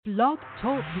Blog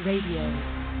Talk Radio.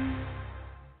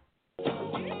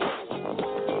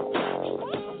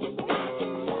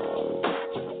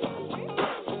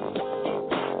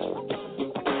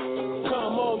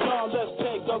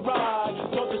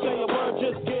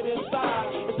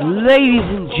 Ladies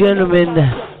and gentlemen,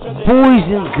 boys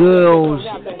and girls,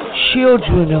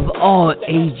 children of all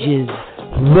ages,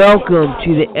 welcome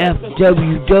to the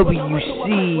Fwwc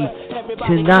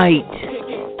Tonight.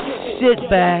 Sit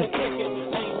back,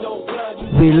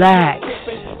 relax,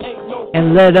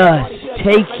 and let us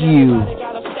take you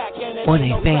on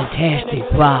a fantastic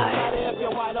ride.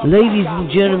 Ladies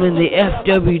and gentlemen, the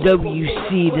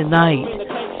Fwwc Tonight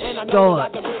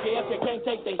starts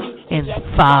in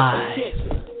 5,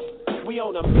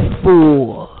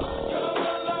 4,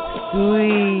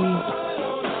 3,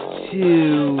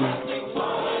 2,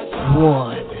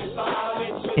 1.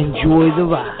 Enjoy the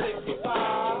ride.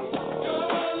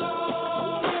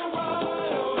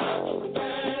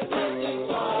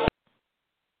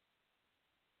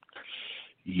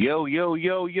 Yo, yo,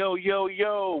 yo, yo, yo,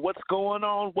 yo. What's going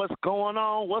on? What's going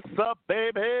on? What's up,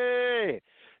 baby?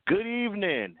 Good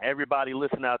evening, everybody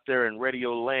listening out there in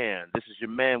Radio Land. This is your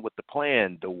man with the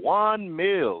plan, Dewan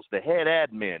Mills, the head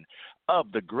admin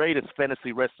of the greatest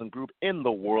fantasy wrestling group in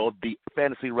the world, the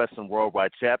Fantasy Wrestling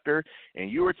Worldwide Chapter,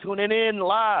 and you are tuning in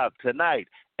live tonight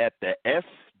at the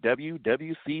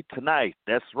Fwwc Tonight.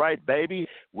 That's right, baby.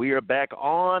 We are back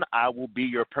on. I will be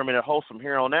your permanent host from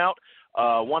here on out.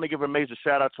 Want to give a major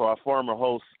shout-out to our former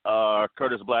hosts,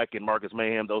 Curtis Black and Marcus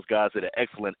Mayhem. Those guys did an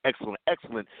excellent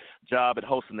job at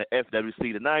hosting the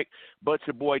Fwwc Tonight. But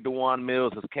your boy, Dewan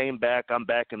Mills, has came back. I'm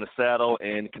back in the saddle,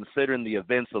 and considering the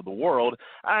events of the world,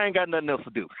 I ain't got nothing else to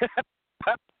do.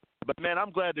 But, man,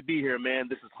 I'm glad to be here, man.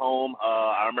 This is home.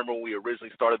 I remember when we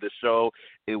originally started this show,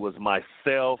 it was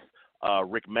myself,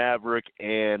 Rick Maverick,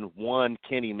 and one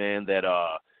Kenny, man, that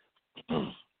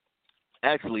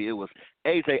actually, it was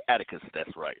AJ Atticus, that's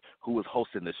right, who was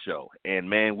hosting the show. And,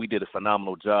 man, we did a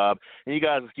phenomenal job. And you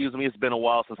guys, excuse me, it's been a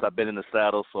while since I've been in the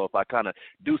saddle, so if I kind of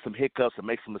do some hiccups and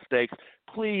make some mistakes,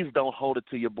 please don't hold it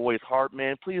to your boy's heart,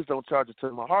 man. Please don't charge it to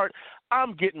my heart.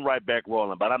 I'm getting right back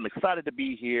rolling, but I'm excited to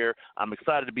be here. I'm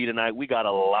excited to be tonight. We got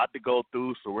a lot to go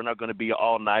through, so we're not going to be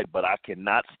all night, but I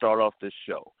cannot start off this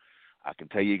show. I can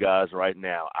tell you guys right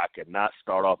now, I cannot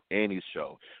start off any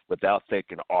show without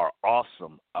thanking our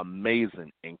awesome,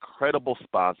 amazing, incredible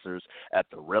sponsors at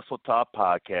the Wrestle Talk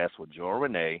Podcast with Joe and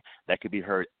Renee that can be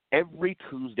heard every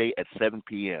Tuesday at 7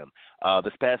 p.m.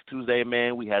 This past Tuesday,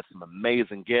 man, we had some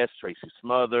amazing guests, Tracy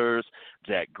Smothers,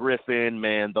 Jack Griffin,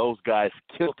 man, those guys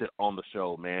killed it on the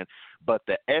show, man. But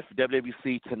the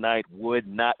Fwwc Tonight would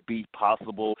not be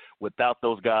possible without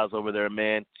those guys over there,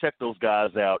 man. Check those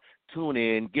guys out. Tune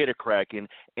in, get it cracking,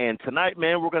 and tonight,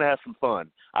 man, we're going to have some fun.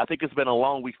 I think it's been a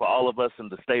long week for all of us in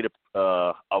the state of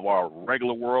our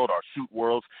regular world, our shoot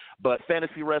worlds, but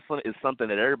fantasy wrestling is something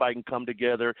that everybody can come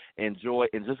together, enjoy,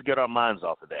 and just get our minds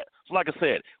off of that. So like I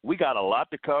said, we got a lot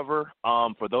to cover.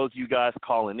 For those of you guys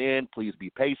calling in, please be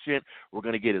patient. We're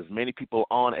going to get as many people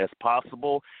on as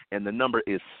possible, and the number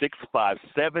is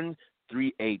 657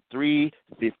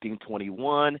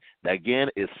 383-1521. That again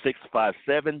is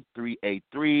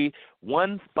 657-383-1521.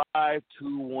 If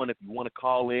you want to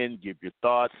call in, give your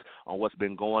thoughts on what's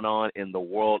been going on in the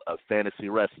world of fantasy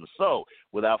wrestling. So,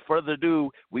 without further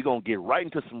ado, we're going to get right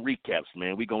into some recaps,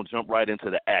 man. We're going to jump right into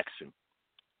the action.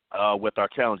 With our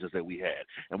challenges that we had.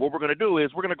 And what we're going to do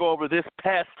is we're going to go over this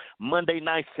past Monday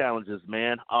night's challenges,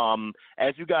 man.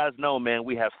 As you guys know, man,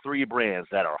 we have 3 brands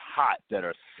that are hot, that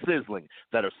are sizzling,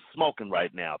 that are smoking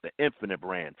right now. The Infinite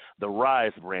brand, the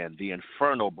Rise brand, the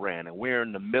Inferno brand. And we're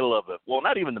in the middle of it. Well,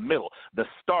 not even the middle, the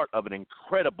start of an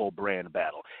incredible brand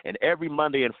battle. And every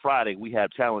Monday and Friday we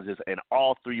have challenges, and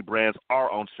all 3 brands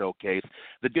are on Showcase.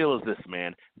 The deal is this,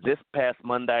 man. This past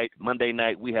Monday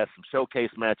night, we had some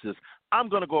Showcase matches. I'm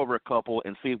going to go over a couple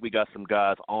and see if we got some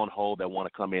guys on hold that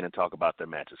want to come in and talk about their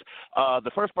matches.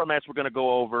 The first part match we're going to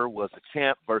go over was the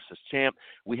champ versus champ.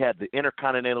 We had the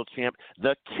Intercontinental champ,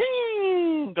 the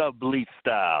King of Bleach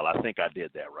Style. I think I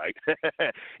did that right.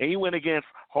 And he went against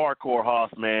Hardcore Hoss,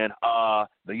 man,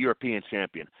 the European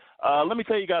champion. Let me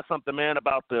tell you guys something, man,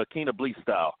 about the King of Bleach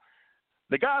Style.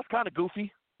 The guy's kind of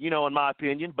goofy, you know, in my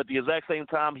opinion, but at the exact same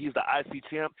time, he's the IC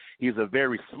champ. He's a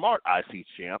very smart IC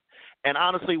champ. And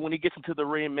honestly, when he gets into the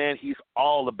ring, man, he's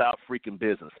all about freaking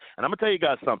business. And I'm going to tell you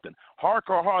guys something.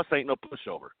 Hardcore Hoss ain't no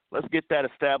pushover. Let's get that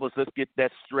established. Let's get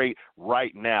that straight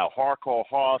right now. Hardcore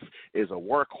Hoss is a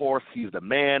workhorse. He's the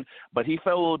man. But he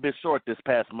fell a little bit short this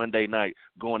past Monday night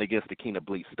going against the King of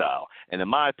Bleach Style. And in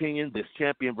my opinion, this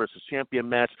champion versus champion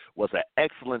match was an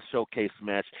excellent showcase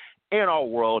match. in our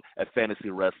world of fantasy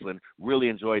wrestling. Really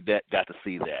enjoyed that, got to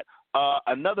see that.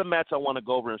 Another match I want to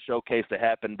go over and showcase that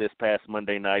happened this past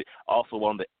Monday night, also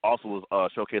was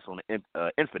showcased on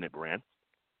the Infinite brand,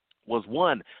 was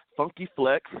one Funky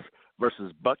Flex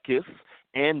versus Buckus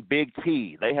and Big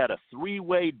T. They had a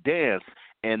three-way dance,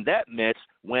 and that match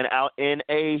went out in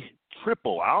a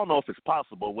triple. I don't know if it's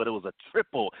possible, but it was a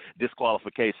triple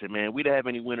disqualification, man. We didn't have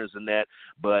any winners in that,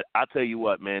 but I tell you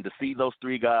what, man, to see those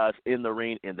three guys in the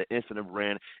ring in the Infinite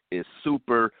brand is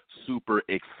super, super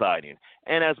exciting.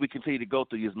 And as we continue to go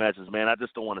through these matches, man, I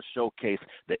just don't want to showcase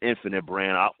the Infinite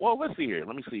brand. Let's see here.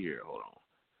 Let me see here. Hold on.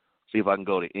 See if I can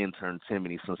go to Intern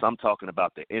Timmy. Since I'm talking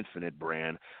about the Infinite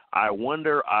brand, I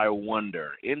wonder,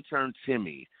 Intern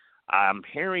Timmy, I'm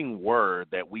hearing word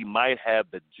that we might have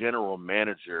the general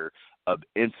manager of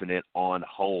Infinite on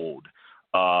hold.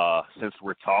 Since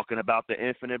we're talking about the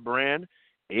Infinite brand,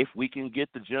 if we can get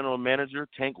the general manager,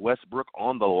 Tank Westbrook,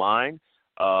 on the line,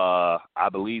 I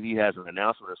believe he has an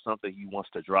announcement or something he wants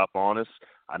to drop on us.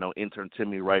 I know Intern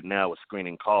Timmy right now is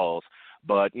screening calls.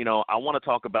 But, I want to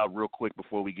talk about real quick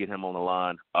before we get him on the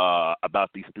line about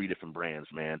these three different brands,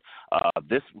 man.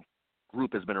 This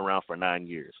group has been around for 9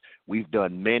 years. We've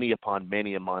done many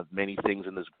things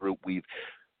in this group. We've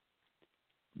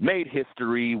made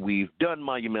history. We've done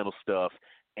monumental stuff.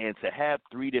 And to have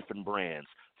three different brands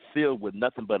filled with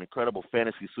nothing but incredible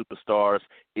fantasy superstars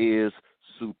is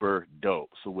super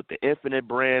dope. So with the Infinite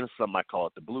brand, some might call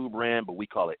it the Blue brand, but we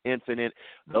call it Infinite.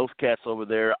 Those cats over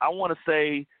there, I want to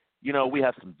say, we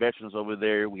have some veterans over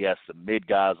there. We have some mid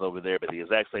guys over there. But at the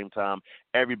exact same time,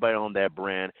 everybody on that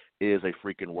brand is a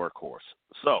freaking workhorse.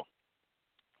 So,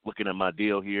 looking at my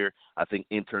deal here, I think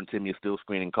Intern Timmy is still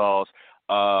screening calls.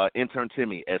 Intern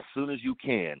Timmy, as soon as you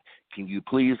can you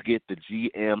please get the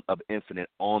GM of Infinite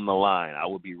on the line? I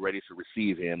will be ready to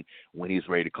receive him when he's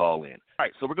ready to call in. All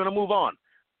right, so we're going to move on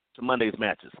to Monday's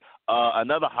matches.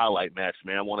 Another highlight match,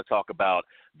 man. I want to talk about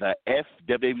the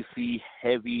FWC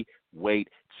Heavyweight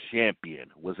Champion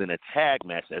was in a tag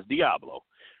match as Diablo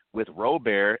with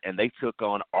Robert, and they took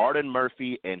on Arden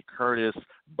Murphy and Curtis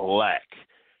Black.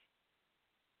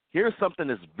 Here's something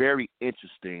that's very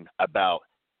interesting about.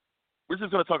 We're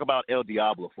just going to talk about El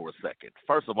Diablo for a second.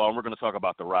 First of all, we're going to talk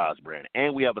about the Rise brand,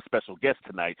 and we have a special guest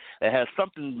tonight that has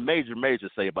something major to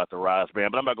say about the Rise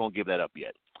brand, but I'm not going to give that up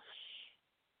yet.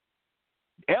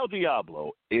 El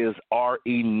Diablo is our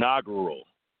inaugural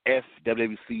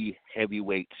FWC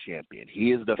Heavyweight Champion.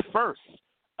 He is the first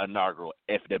inaugural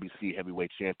FWC Heavyweight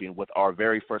Champion with our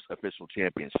very first official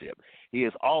championship. He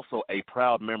is also a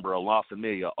proud member of La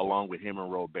Familia along with him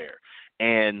and Robert.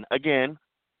 And again,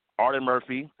 Arden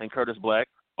Murphy and Curtis Black,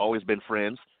 always been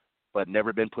friends, but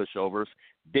never been pushovers.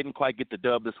 Didn't quite get the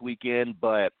dub this weekend,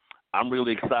 but I'm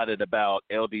really excited about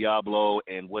El Diablo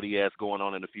and what he has going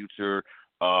on in the future.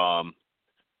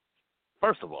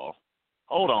 First of all,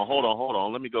 hold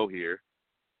on. Let me go here.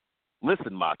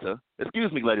 Listen, Mata.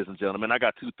 Excuse me, ladies and gentlemen. I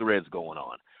got two threads going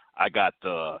on. I got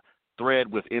the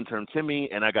thread with Intern Timmy,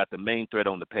 and I got the main thread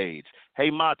on the page. Hey,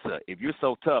 Mata, if you're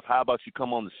so tough, how about you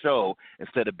come on the show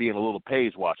instead of being a little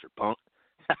page watcher, punk?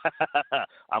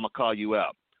 I'm going to call you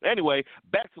out. Anyway,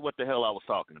 back to what the hell I was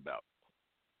talking about.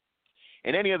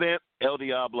 In any event, El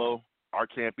Diablo, our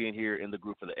champion here in the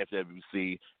group for the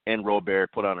FWC, and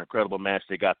Robert put on an incredible match.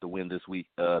 They got the win this week,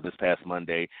 this past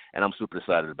Monday, and I'm super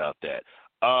excited about that.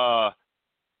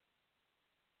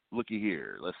 Looky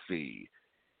here. Let's see.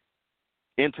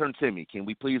 Intern Timmy, can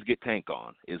we please get Tank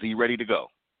on? Is he ready to go?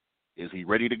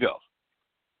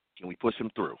 Can we push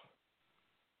him through?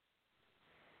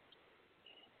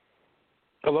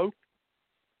 Hello?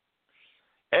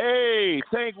 Hey,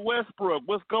 Tank Westbrook,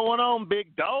 what's going on,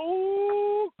 big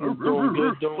dog? I'm doing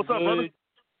good, What's up, brother?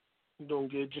 I'm doing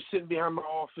good. Just sitting behind my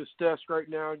office desk right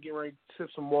now, getting ready to sip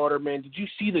some water, man. Did you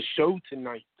see the show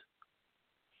tonight?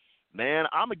 Man,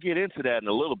 I'm going to get into that in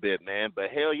a little bit, man, but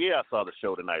hell yeah, I saw the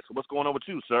show tonight. So what's going on with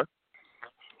you, sir?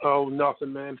 Oh,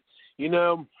 nothing, man. You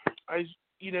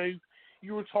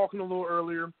were talking a little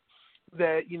earlier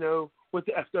that, with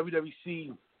the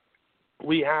FWWC,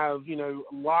 we have,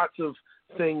 lots of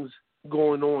things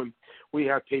going on. We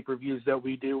have pay-per-views that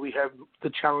we do. We have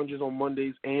the challenges on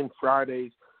Mondays and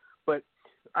Fridays. But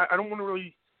I don't want to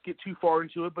really get too far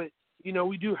into it, but,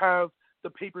 we do have the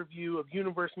pay-per-view of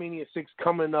Universe Mania 6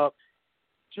 coming up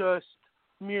just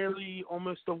merely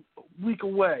almost a week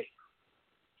away.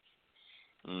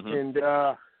 Mm-hmm.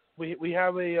 And we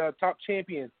have a top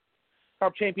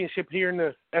championship here in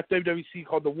the FWWC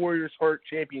called the Warriors Heart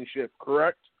Championship,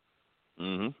 correct?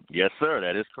 Mm-hmm. Yes, sir.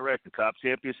 That is correct. The top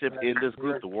championship in this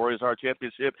group, the Warriors Heart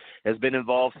Championship, has been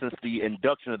involved since the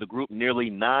induction of the group nearly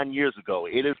 9 years ago.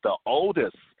 It is the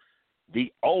oldest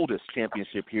the oldest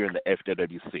championship here in the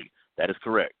FWWC. That is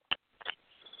correct.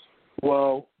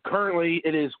 Well, currently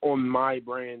it is on my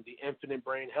brand, the Infinite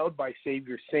brand, held by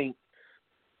Savior Saint.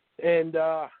 And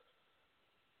got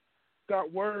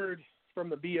word from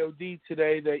the BOD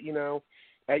today that, you know,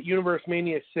 at Universe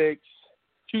Mania 6,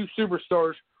 2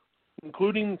 superstars,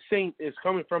 including Saint, is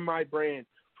coming from my brand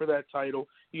for that title.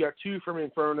 You got 2 from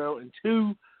Inferno and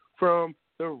 2 from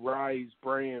the Rise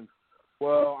brand.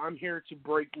 Well, I'm here to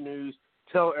break news,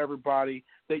 tell everybody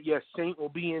that, yes, Saint will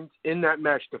be in that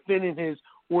match defending his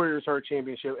Warriors Heart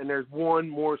Championship, and there's one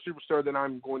more superstar that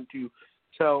I'm going to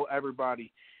tell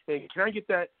everybody. And can I get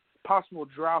that possible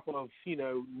drop of, you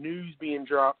know, news being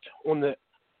dropped on the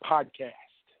podcast?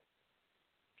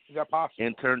 Is that possible?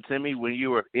 Intern Timmy, when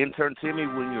you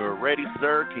are ready,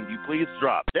 sir, can you please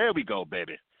drop? There we go,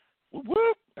 baby. Whoop,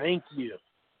 whoop. Thank you.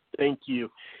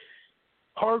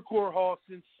 Hardcore Hall,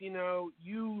 since, you know,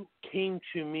 you came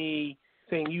to me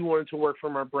saying you wanted to work for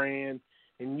my brand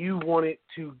and you wanted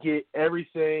to get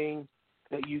everything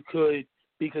that you could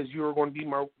because you were going to be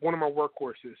one of my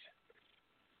workhorses.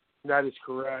 That is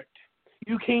correct.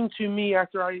 You came to me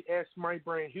after I asked my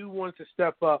brand who wanted to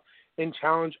step up and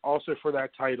challenge also for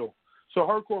that title. So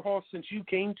Hardcore Hall, since you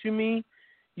came to me,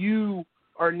 you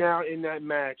are now in that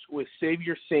match with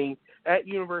Savior Saint at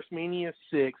Universe Mania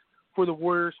 6 for the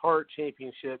Warriors Heart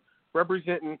Championship,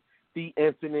 representing the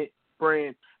Infinite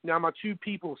brand. Now, my 2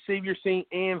 people, Savior Saint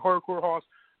and Hardcore Hoss,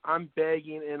 I'm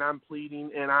begging and I'm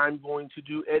pleading and I'm going to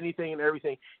do anything and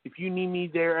everything. If you need me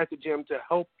there at the gym to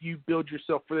help you build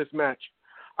yourself for this match,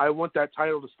 I want that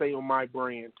title to stay on my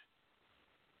brand.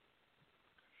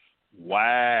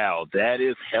 Wow, that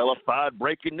is hellified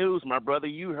breaking news, my brother.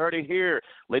 You heard it here,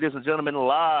 ladies and gentlemen,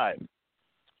 live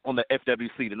on the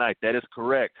FWC tonight. That is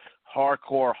correct.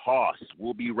 Hardcore Hoss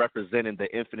will be representing the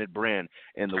Infinite brand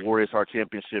in the Warriors Heart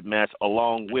Championship match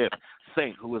along with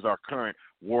Saint, who is our current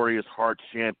Warriors Heart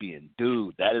champion.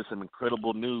 Dude, that is some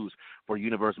incredible news for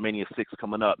Universe Mania 6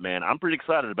 coming up, man. I'm pretty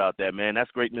excited about that, man.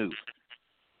 That's great news.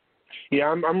 Yeah,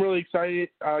 I'm really excited.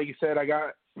 Like you said, I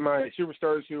got my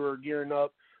superstars who are gearing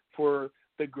up for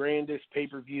the grandest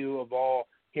pay-per-view of all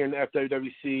here in the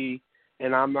FWWC,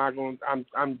 and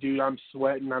I'm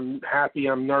sweating, I'm happy,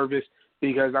 I'm nervous,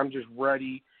 because I'm just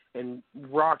ready and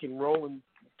rock and rolling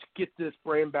to get this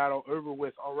brand battle over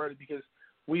with already, because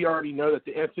we already know that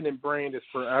the Infinite brand is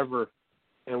forever,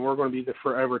 and we're going to be the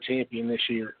forever champion this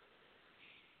year.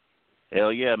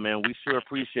 Hell yeah, man. We sure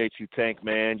appreciate you, Tank,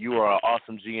 man. You are an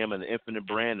awesome GM in the Infinite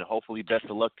brand, and hopefully best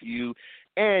of luck to you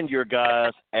and your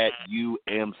guys at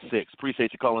UM6.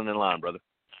 Appreciate you calling in line, brother.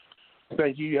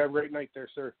 Thank you. You have a great night there,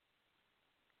 sir.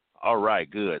 All right,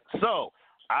 good. So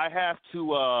I have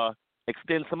to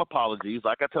extend some apologies.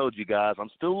 Like I told you guys, I'm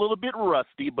still a little bit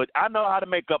rusty, but I know how to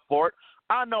make up for it.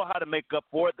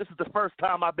 This is the first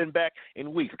time I've been back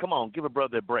in weeks. Come on, give a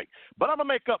brother a break. But I'm going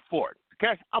to make up for it,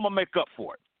 okay? I'm going to make up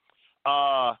for it.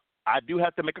 I do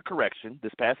have to make a correction.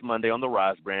 This past Monday on the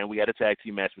Rise brand, we had a tag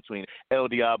team match between El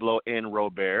Diablo and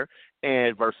Robert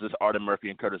and versus Arden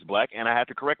Murphy and Curtis Black, and I have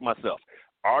to correct myself.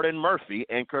 Arden Murphy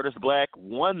and Curtis Black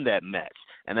won that match.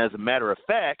 And as a matter of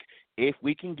fact, if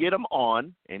we can get him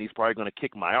on, and he's probably going to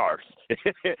kick my arse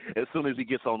as soon as he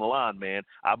gets on the line, man,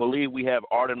 I believe we have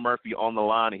Arden Murphy on the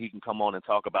line, and he can come on and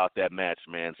talk about that match,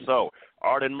 man. So,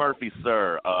 Arden Murphy,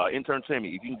 sir, intern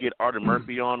Timmy, if you can get Arden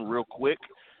Murphy on real quick,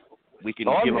 we can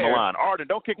give him a line. Arden,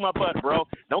 don't kick my butt, bro.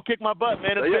 Don't kick my butt,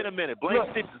 man. It's been a minute. Blame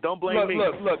Stitches. Don't blame me.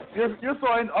 Look. You're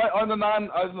fine. I'm the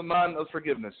man of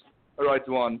forgiveness. All right,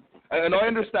 Juan. And I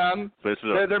understand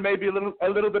there may be a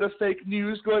little bit of fake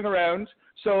news going around,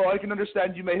 so I can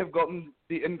understand you may have gotten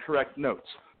the incorrect notes.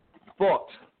 But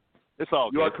it's all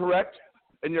good. You are correct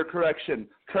in your correction.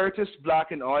 Curtis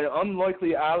Black and I,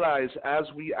 unlikely allies as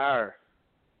we are,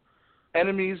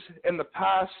 enemies in the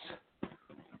past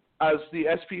as the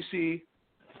SPC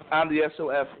and the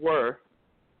SOF were,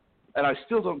 and I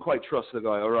still don't quite trust the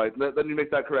guy, all right? Let me make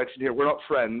that correction here. We're not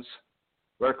friends.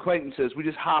 We're acquaintances. We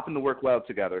just happen to work well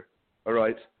together, all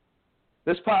right?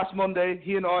 This past Monday,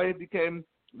 he and I became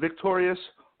victorious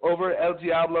over El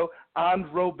Diablo and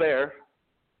Robert.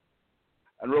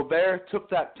 And Robert took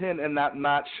that pin in that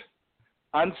match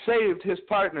and saved his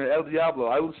partner, El Diablo.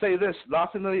 I will say this, La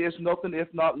Familia is nothing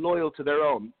if not loyal to their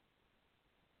own.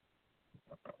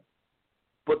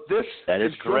 But this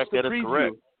is correct. Just a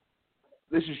preview.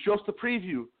 This is just a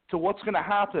preview to what's going to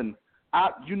happen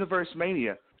at Universe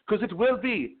Mania. Because it will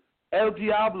be El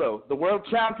Diablo, the world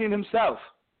champion himself,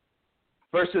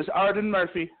 versus Arden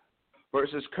Murphy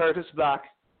versus Curtis Black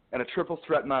in a triple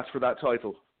threat match for that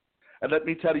title. And let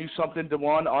me tell you something,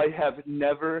 DeJuan, I have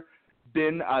never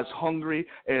been as hungry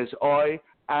as I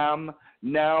am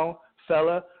now.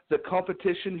 fella, the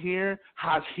competition here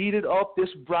has heated up. This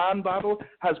brand battle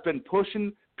has been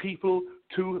pushing people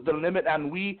to the limit,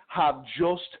 and we have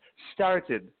just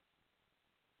started.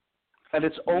 And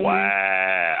it's only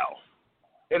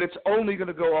going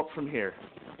to go up from here.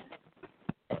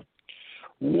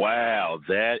 Wow,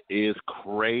 that is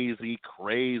crazy,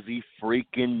 crazy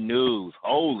freaking news.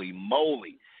 Holy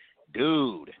moly.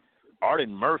 Dude,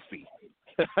 Arden Murphy,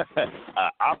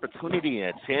 opportunity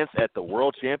and a chance at the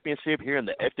World Championship here in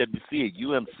the FWC at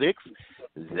UM6.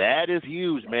 That is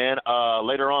huge, man.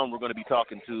 Later on, we're going to be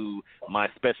talking to my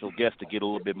special guest to get a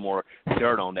little bit more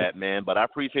dirt on that, man. But I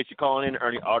appreciate you calling in,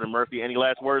 Arden Murphy. Any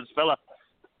last words, fella?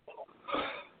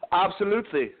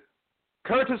 Absolutely.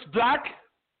 Curtis Black,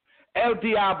 El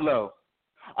Diablo.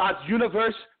 At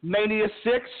Universe Mania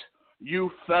 6, you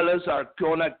fellas are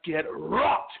going to get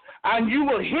rocked. And you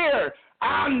will hear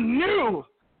a new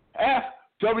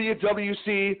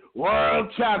FWWC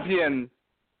World Champion,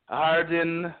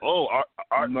 Arden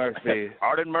Murphy.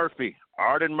 Arden Murphy.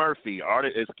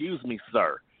 Excuse me,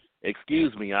 sir.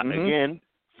 Excuse me. Again,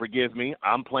 forgive me.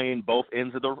 I'm playing both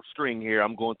ends of the string here.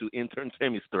 I'm going through intern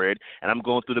Timmy's thread, and I'm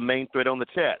going through the main thread on the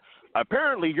chat.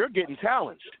 Apparently, you're getting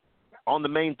challenged on the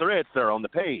main thread, sir, on the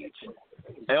page.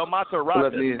 El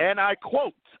Mataratas, and I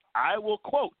will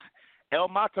quote, El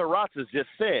Mataratas just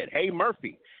said, "Hey,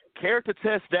 Murphy, care to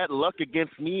test that luck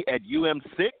against me at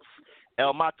UM6?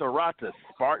 El Mataratas,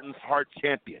 Spartan's Heart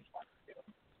Champion."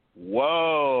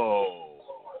 Whoa.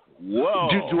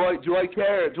 Do I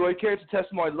care? Do I care to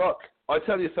test my luck? I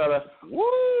tell you, fella,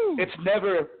 woo! It's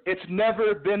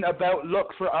never been about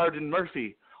luck for Arden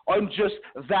Murphy. I'm just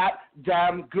that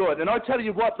damn good. And I tell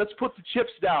you what, let's put the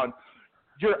chips down.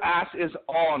 Your ass is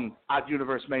on at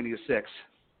Universe Mania 6.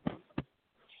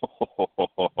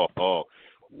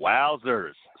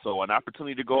 Wowzers. So an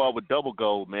opportunity to go out with double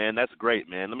gold, man. That's great,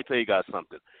 man. Let me tell you guys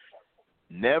something.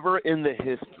 Never in the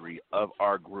history of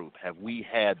our group have we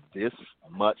had this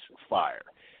much fire.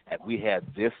 Have we had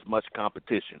this much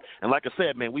competition? And like I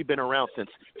said, man, we've been around since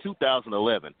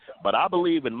 2011. But I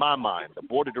believe in my mind, the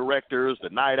board of directors, the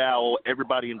Night Owl,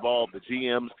 everybody involved, the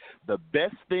GMs, the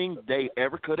best thing they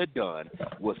ever could have done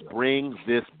was bring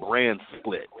this brand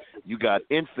split. You got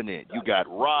Infinite, you got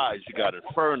Rise, you got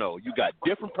Inferno, you got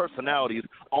different personalities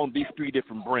on these three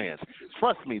different brands.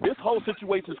 Trust me, this whole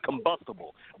situation is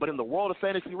combustible. But in the world of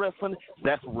fantasy wrestling,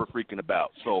 that's what we're freaking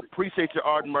about. So appreciate you,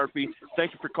 Arden Murphy.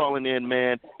 Thank you for calling in,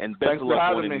 man. And best of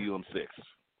luck going into UM6.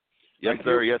 Yes,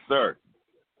 sir. Yes, sir.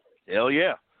 Hell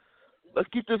yeah. Let's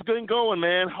keep this thing going,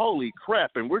 man. Holy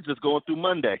crap. And we're just going through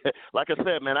Monday. Like I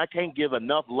said, man, I can't give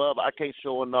enough love. I can't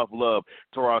show enough love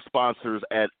to our sponsors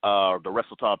at the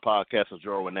Wrestle Talk Podcast with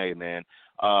Joe Renee, man.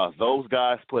 Those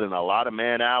guys put in a lot of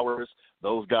man hours.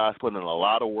 Those guys put in a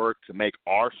lot of work to make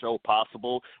our show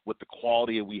possible with the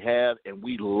quality that we have, and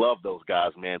we love those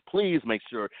guys, man. Please make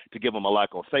sure to give them a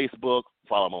like on Facebook,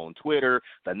 follow them on Twitter.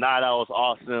 The Night Owl is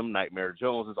awesome. Nightmare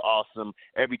Jones is awesome.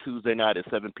 Every Tuesday night at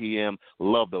 7 p.m.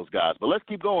 Love those guys. But let's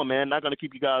keep going, man. Not going to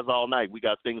keep you guys all night. We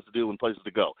got things to do and places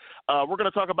to go. We're going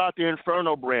to talk about the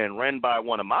Inferno brand ran by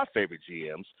one of my favorite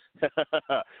GMs,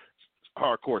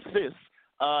 Hardcore Sis.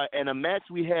 And a match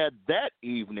we had that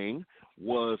evening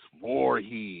was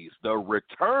Voorhees, the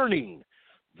returning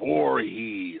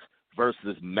Voorhees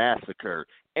versus Massacre.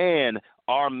 And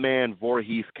our man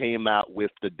Voorhees came out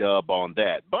with the dub on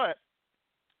that. But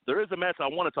there is a match I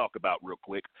want to talk about real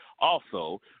quick.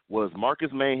 Also was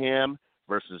Marcus Mayhem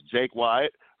versus Jake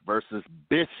Wyatt versus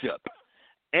Bishop.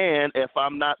 And if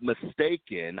I'm not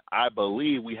mistaken, I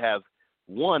believe we have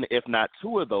one, if not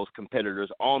two of those competitors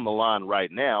on the line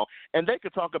right now, and they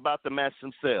could talk about the match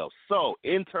themselves. So,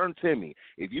 intern Timmy,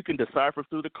 if you can decipher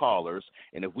through the callers,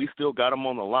 and if we still got them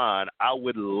on the line, I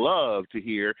would love to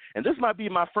hear, and this might be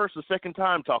my first or second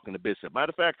time talking to Bishop.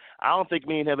 Matter of fact, I don't think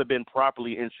me and him have been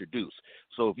properly introduced.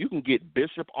 So if you can get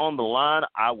Bishop on the line,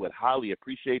 I would highly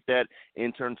appreciate that,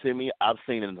 intern Timmy. I've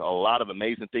seen a lot of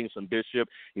amazing things from Bishop.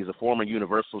 He's a former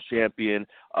Universal Champion,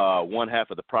 one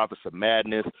half of the Prophets of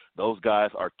Madness. Those guys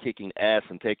are kicking ass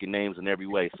and taking names in every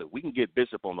way. So if we can get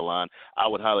Bishop on the line, I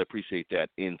would highly appreciate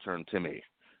that, intern Timmy,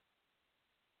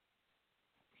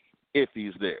 if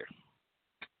he's there.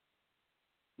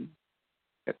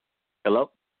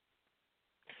 Hello?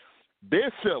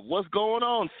 Bishop, what's going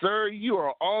on, sir? You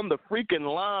are on the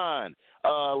freaking line.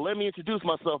 Let me introduce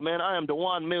myself, man. I am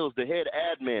DeJuan Mills, the head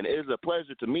admin. It is a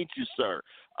pleasure to meet you, sir.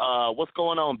 What's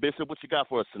going on, Bishop? What you got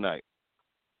for us tonight?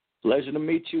 Pleasure to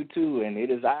meet you, too. And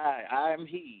it is I am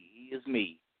he is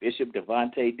me, Bishop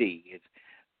Devontae D. It's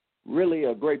really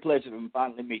a great pleasure to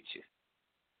finally meet you.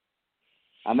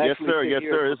 Yes, sir. Yes,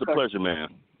 sir. It's a pleasure, man.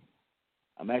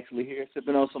 I'm actually here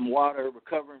sipping on some water,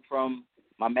 recovering from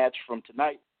my match from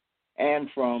tonight and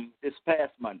from this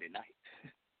past Monday night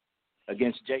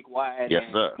against Jake Wyatt Yes,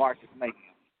 and sir. Marcus Mayhem.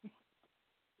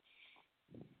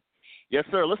 Yes,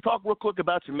 sir. Let's talk real quick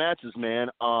about your matches, man.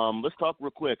 Let's talk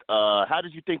real quick. How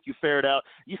did you think you fared out?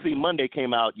 You see, Monday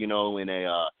came out, in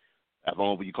a, I don't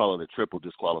know what you call it, a triple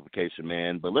disqualification,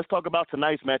 man. But let's talk about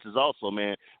tonight's matches also,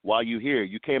 man. While you're here,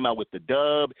 you came out with the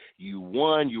dub. You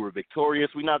won. You were victorious.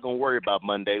 We're not going to worry about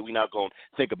Monday. We're not going to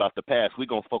think about the past. We're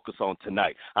going to focus on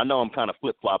tonight. I know I'm kind of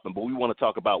flip-flopping, but we want to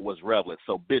talk about what's relevant.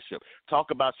 So, Bishop,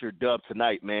 talk about your dub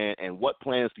tonight, man, and what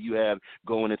plans do you have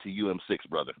going into UM6,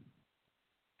 brother?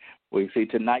 Well, you see,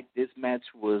 tonight this match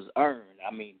was earned.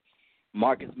 I mean,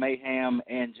 Marcus Mayhem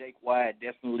and Jake Wyatt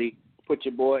definitely put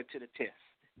your boy to the test.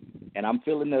 And I'm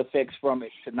feeling the effects from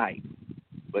it tonight.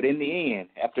 But in the end,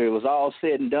 after it was all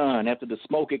said and done, after the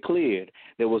smoke had cleared,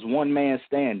 there was one man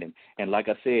standing. And like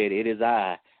I said, it is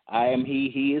I. I am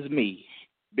he is me,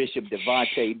 Bishop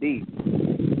Devontae D.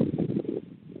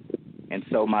 And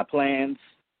so my plans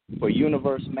for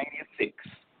Universe Mania 6,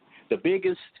 the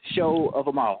biggest show of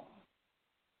them all,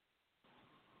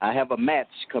 I have a match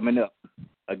coming up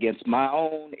against my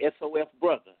own SOF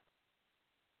brother,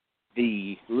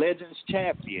 the Legends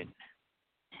Champion,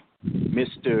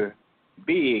 Mr.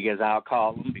 Big, as I'll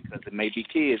call him, because there may be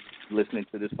kids listening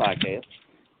to this podcast.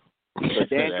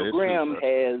 But Daniel Graham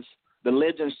has the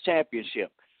Legends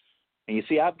Championship. And you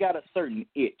see, I've got a certain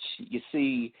itch. You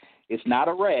see, it's not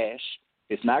a rash,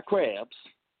 it's not crabs,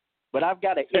 but I've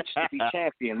got an itch to be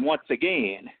champion once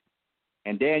again.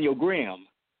 And Daniel Graham,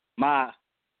 my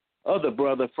other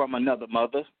brother from another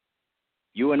mother,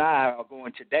 you and I are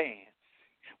going to dance.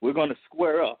 We're going to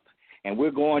square up, and we're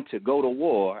going to go to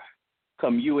war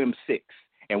come UM6,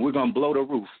 and we're going to blow the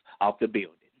roof off the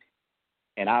building.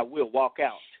 And I will walk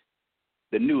out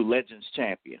the new Legends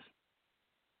champion.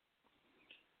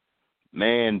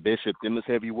 Man, Bishop, them is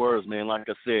heavy words, man. Like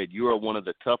I said, you are one of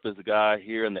the toughest guys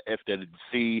here in the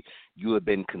FWC. You have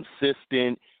been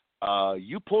consistent.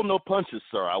 You pull no punches,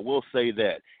 sir. I will say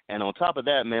that. And on top of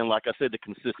that, man, like I said, the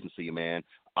consistency, man.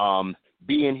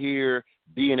 Being here,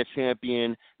 being a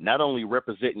champion, not only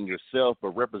representing yourself,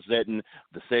 but representing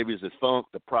the Saviors of Funk,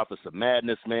 the Prophets of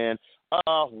Madness, man.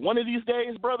 One of these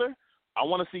days, brother, I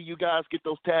want to see you guys get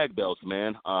those tag belts,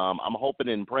 man. I'm hoping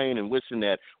and praying and wishing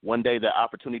that one day that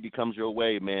opportunity comes your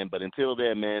way, man. But until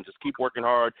then, man, just keep working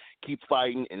hard, keep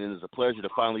fighting, and it is a pleasure to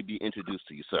finally be introduced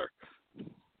to you, sir.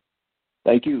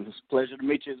 Thank you. It's a pleasure to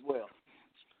meet you as well.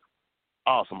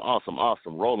 Awesome.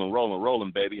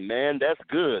 Rolling, baby. Man, that's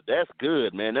good,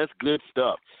 man. That's good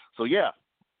stuff. So, yeah,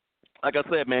 like I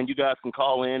said, man, you guys can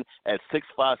call in at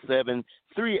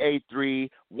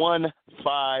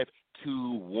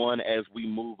 657-383-1521 as we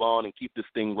move on and keep this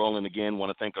thing rolling again. Want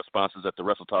to thank our sponsors at the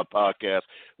Wrestle Talk Podcast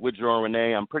with Joe and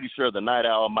Renee. I'm pretty sure the Night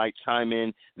Owl might chime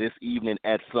in this evening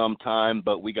at some time,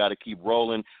 but we got to keep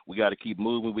rolling. We got to keep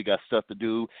moving. We got stuff to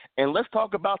do. And let's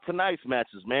talk about tonight's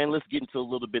matches, man. Let's get into a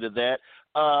little bit of that.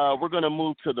 We're going to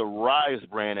move to the Rise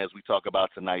brand as we talk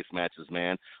about tonight's matches,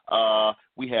 man.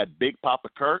 We had Big Papa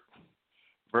Kirk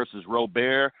versus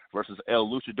Robert versus El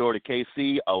Luchador de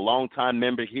KC, a longtime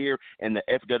member here in the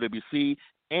FWC,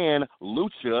 and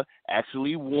Lucha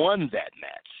actually won that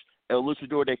match. El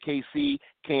Luchador de KC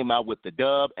came out with the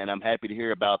dub, and I'm happy to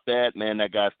hear about that. Man,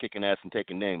 that guy's kicking ass and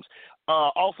taking names.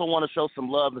 Also want to show some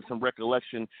love and some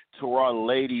recollection to our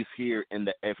ladies here in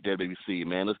the FWC,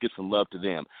 man. Let's give some love to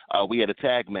them. We had a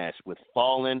tag match with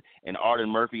Fallon and Arden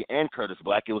Murphy and Curtis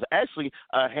Black. It was actually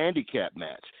a handicap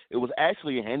match.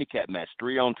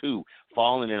 3-on-2.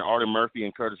 Fallon and Arden Murphy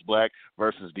and Curtis Black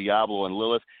versus Diablo and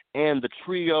Lilith. And the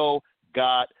trio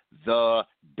got the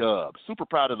dub. Super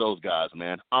proud of those guys,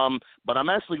 man. But I'm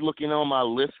actually looking on my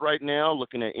list right now,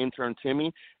 looking at intern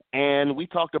Timmy, and we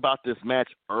talked about this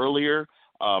match earlier,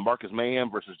 Marcus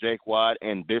Mayhem versus Jake Wyatt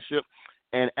and Bishop.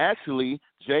 And actually,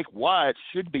 Jake Wyatt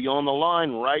should be on the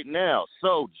line right now.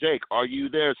 So, Jake, are you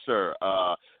there, sir?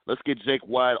 Let's get Jake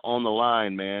Wyatt on the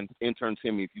line, man. Intern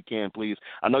Timmy, if you can, please.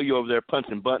 I know you're over there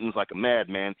punching buttons like a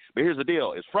madman, but here's the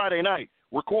deal. It's Friday night.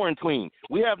 We're quarantined.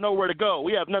 We have nowhere to go.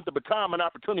 We have nothing but time and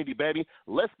opportunity, baby.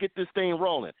 Let's get this thing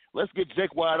rolling. Let's get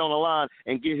Jake Wyatt on the line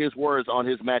and get his words on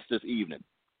his match this evening.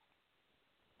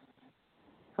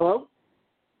 Hello?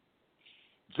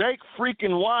 Jake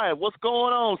freaking Wyatt, what's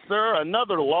going on, sir?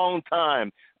 Another long time.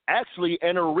 Actually,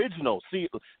 an original. See,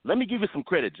 let me give you some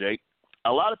credit, Jake.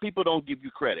 A lot of people don't give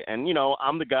you credit. And,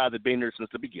 I'm the guy that's been here since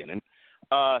the beginning.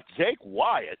 Jake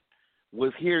Wyatt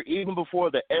was here even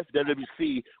before the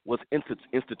FWC was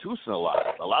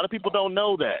institutionalized. A lot of people don't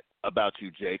know that about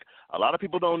you, Jake. A lot of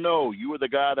people don't know you were the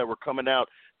guy that were coming out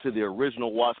to the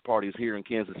original watch parties here in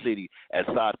Kansas City at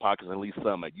Side Pockets and Lee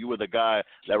Summit. You were the guy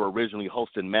that were originally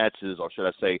hosting matches, or should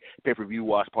I say pay-per-view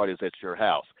watch parties at your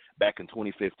house back in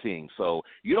 2015. So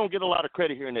you don't get a lot of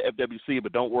credit here in the FWC,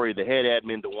 but don't worry, the head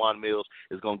admin, DeJuan Mills,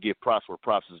 is going to give props where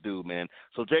props is due, man.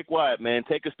 So Jake Wyatt, man,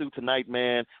 take us through tonight,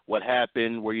 man. What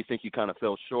happened, where you think you kind of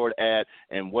fell short at,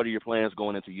 and what are your plans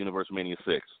going into Universe Mania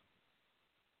 6?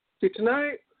 See,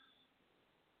 tonight,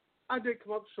 I did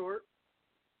come up short,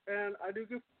 and I do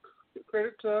give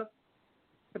credit to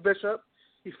the Bishop.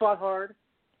 He fought hard,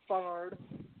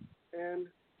 and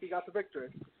he got the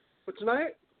victory. But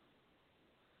tonight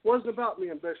wasn't about me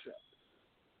and Bishop.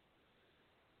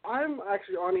 I'm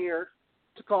actually on here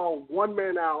to call one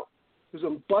man out who's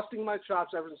been busting my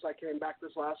chops ever since I came back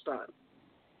this last time.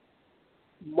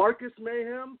 Marcus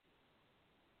Mayhem,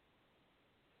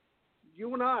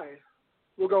 you and I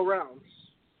will go rounds.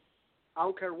 I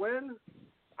don't care when,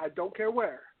 I don't care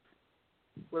where.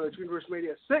 Whether it's Universe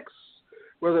Mania 6,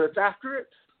 whether it's after it,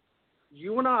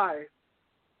 you and I,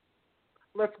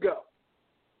 let's go.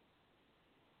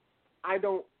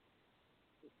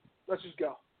 Let's just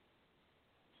go.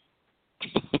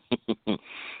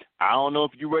 I don't know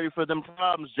if you're ready for them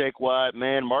problems, Jake Wyatt,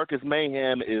 man. Marcus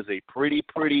Mayhem is a pretty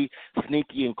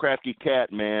sneaky and crafty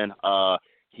cat, man.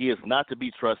 He is not to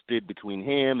be trusted. Between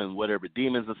him and whatever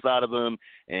demons inside of him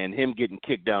and him getting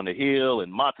kicked down the hill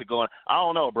and Mata going, I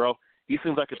don't know, bro. He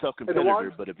seems like a tough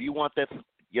competitor, but if you want that,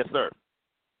 yes, sir.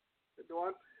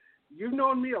 DeJuan, you've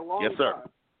known me a long yes, sir. time.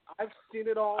 I've seen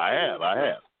it all. I have.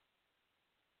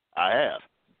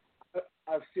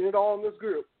 I've seen it all in this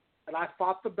group, and I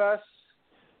fought the best,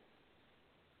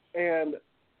 and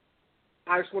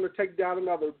I just want to take down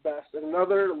another best, and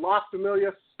another La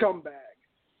Familia scumbag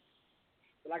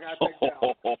that I got to take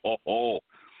down.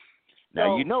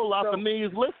 Now, you know La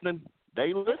Familia's listening.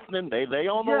 They listening. They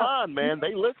on the line, man.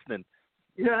 They listening.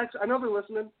 Yeah, I know they're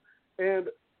listening, and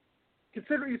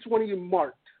consider each one of you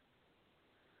marked.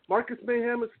 Marcus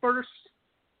Mayhem is first.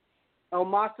 El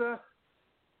Mata,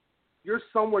 you're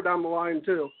somewhere down the line,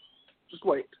 too. Just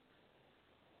wait.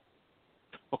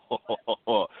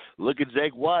 Look at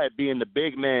Jake Wyatt being the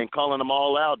big man, calling them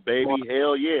all out, baby.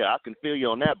 Hell yeah, I can feel you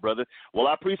on that, brother. Well,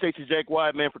 I appreciate you, Jake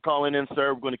Wyatt, man, for calling in,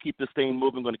 sir. We're going to keep this thing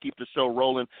moving. We're going to keep the show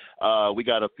rolling. We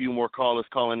got a few more callers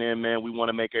calling in, man. We want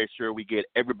to make sure we get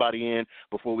everybody in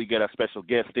before we get our special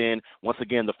guest in. Once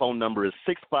again, the phone number is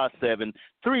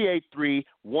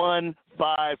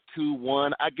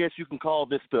 657-383-1521. I guess you can call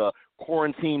this the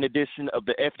quarantine edition of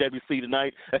the FWC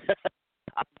Tonight.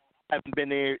 I haven't been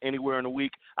there anywhere in a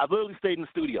week. I've literally stayed in the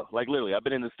studio. Like, literally, I've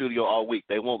been in the studio all week.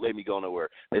 They won't let me go nowhere.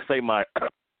 They say my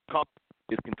cough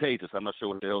is contagious. I'm not sure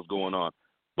what the hell's going on.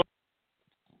 But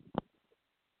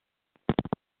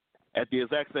at the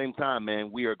exact same time,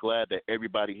 man, we are glad that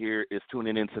everybody here is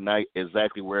tuning in tonight,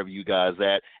 exactly wherever you guys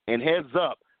at. And heads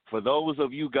up, for those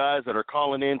of you guys that are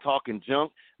calling in talking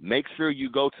junk, make sure you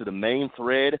go to the main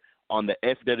thread on the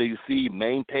FWC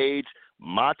main page.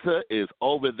 Mata is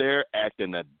over there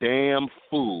acting a damn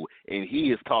fool, and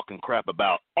he is talking crap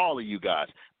about all of you guys.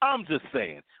 I'm just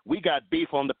saying, we got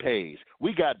beef on the page.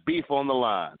 We got beef on the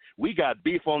line. We got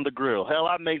beef on the grill. Hell,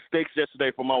 I made steaks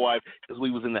yesterday for my wife because we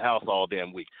was in the house all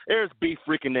damn week. There's beef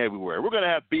freaking everywhere. We're going to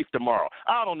have beef tomorrow.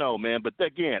 I don't know, man, but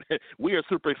again, we are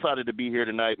super excited to be here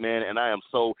tonight, man, and I am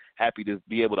so happy to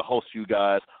be able to host you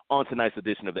guys on tonight's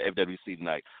edition of the FWC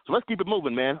Tonight. So let's keep it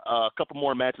moving, man. A couple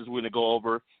more matches we're going to go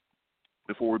over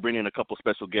before we bring in a couple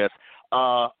special guests.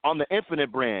 On the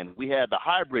Infinite brand, we had the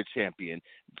hybrid champion,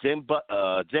 James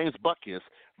Buckus,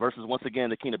 versus, once again,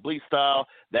 the King of Bleach style.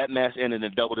 That match ended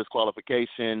in double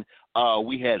disqualification.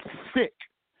 We had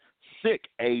Sick,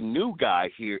 a new guy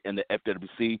here in the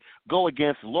FWC, go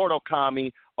against Lord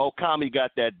Okami. Okami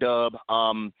got that dub.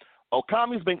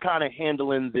 Okami's been kind of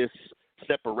handling this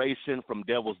separation from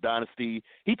Devil's Dynasty.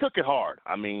 He took it hard.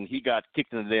 I mean, he got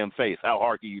kicked in the damn face. How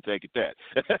hard can you take it that?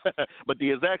 But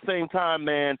the exact same time,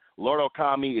 man, Lord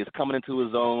Okami is coming into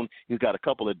his own. He's got a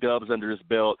couple of dubs under his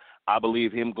belt. I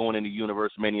believe him going into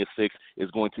Universe Mania 6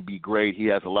 is going to be great. He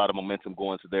has a lot of momentum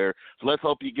going to there. So let's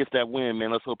hope he gets that win,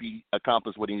 man. Let's hope he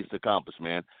accomplishes what he needs to accomplish,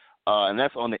 man. And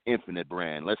that's on the Infinite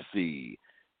brand. Let's see.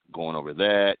 Going over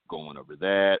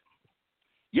that.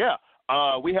 Yeah.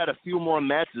 We had a few more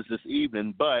matches this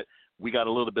evening, but we got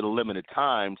a little bit of limited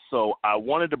time, so I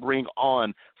wanted to bring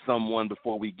on someone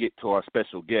before we get to our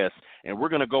special guest, and we're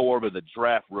going to go over the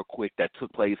draft real quick that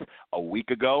took place a week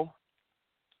ago.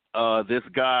 This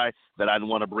guy that I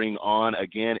want to bring on,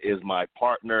 again, is my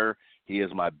partner. He is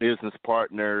my business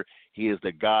partner. He is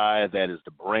the guy that is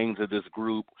the brains of this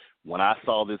group. When I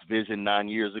saw this vision 9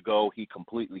 years ago, he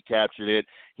completely captured it.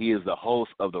 He is the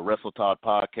host of the Wrestle Talk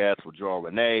podcast with Joel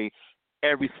Renee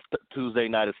every Tuesday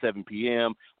night at 7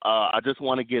 p.m. I just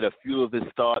want to get a few of his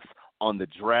thoughts on the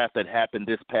draft that happened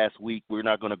this past week. We're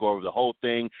not going to go over the whole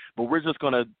thing, but we're just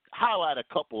going to highlight a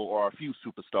couple or a few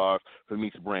superstars from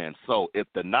each brand. So if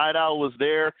the Night Owl was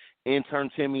there,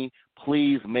 intern Timmy,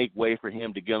 please make way for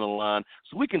him to get on the line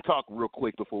so we can talk real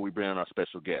quick before we bring in our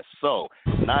special guest. So,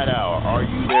 Night Owl, are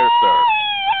you there, sir?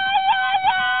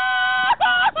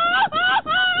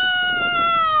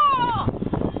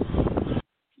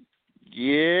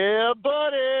 Yeah,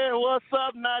 buddy. What's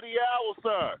up, Nighty Owl,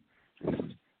 sir?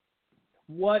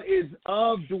 What is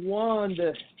up, Dewan,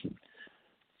 the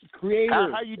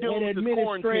creator how you doing and with this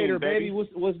administrator, quarantine, baby?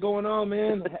 What's going on,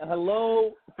 man?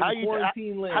 Hello,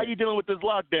 quarantine land. How you dealing with this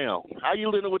lockdown? How you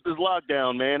dealing with this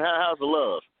lockdown, man? How's the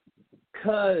love?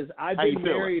 Cause I've been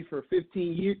married for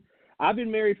 15 years. I've been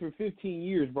married for 15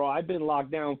 years, bro. I've been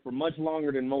locked down for much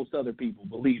longer than most other people.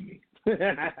 Believe me.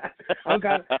 I'm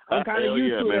kind of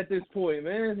used to it at this point,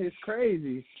 man. It's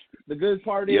crazy. The good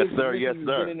part is, he's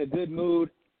been in a good mood.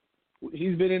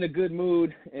 He's been in a good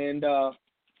mood, and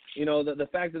the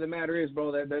fact of the matter is,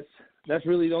 bro, that's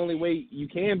really the only way you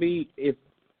can be if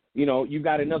you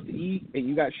got enough to eat and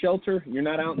you got shelter. You're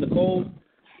not out in the cold.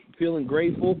 Feeling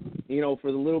grateful,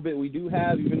 for the little bit we do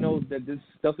have, even though that this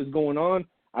stuff is going on.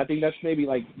 I think that's maybe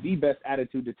like the best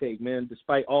attitude to take, man,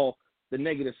 despite all the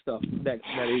negative stuff that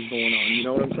is going on. You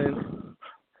know what I'm saying?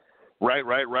 Right.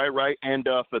 And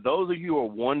for those of you who are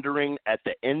wondering, at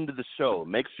the end of the show,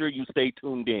 make sure you stay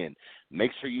tuned in.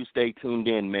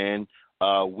 Man.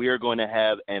 We're going to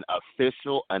have an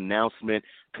official announcement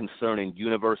concerning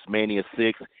Universe Mania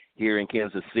 6 here in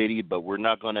Kansas City, but we're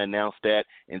not going to announce that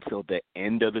until the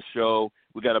end of the show.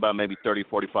 We got about maybe 30,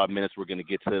 45 minutes. We're going to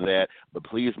get to that, but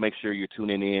please make sure you're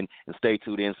tuning in and stay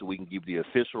tuned in so we can give the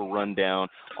official rundown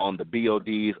on the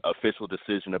BOD's official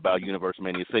decision about Universe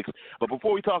Mania 6. But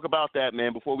before we talk about that,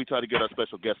 man, before we try to get our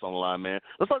special guest on the line, man,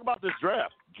 let's talk about this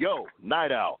draft. Yo,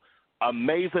 Night Owl,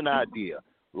 amazing idea.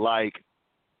 Like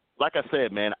I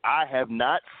said, man, I have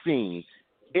not seen –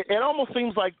 it almost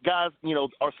seems like guys,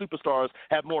 our superstars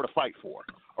have more to fight for.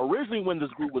 Originally when this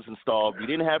group was installed, we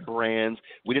didn't have brands.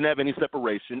 We didn't have any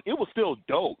separation. It was still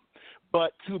dope.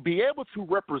 But to be able to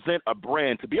represent a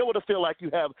brand, to be able to feel like you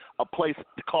have a place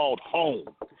called home,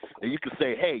 and you can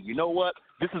say, hey, you know what?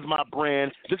 This is my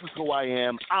brand. This is who I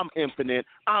am. I'm Infinite.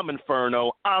 I'm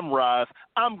Inferno. I'm Rise.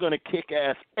 I'm going to kick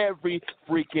ass every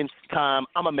freaking time.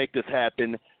 I'm going to make this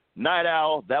happen. Night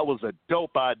Owl, that was a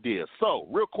dope idea. So,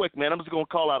 real quick, man, I'm just going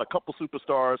to call out a couple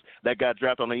superstars that got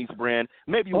drafted on each brand,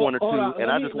 maybe one or two,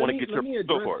 and I just want to get your –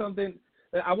 go for it. Something.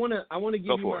 I want to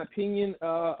give you my opinion,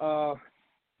 admin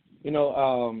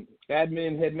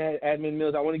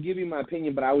Mills. I want to give you my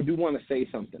opinion, but I do want to say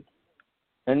something,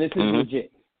 and this is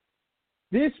legit.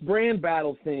 This brand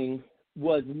battle thing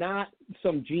was not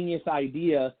some genius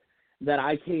idea that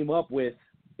I came up with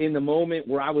in the moment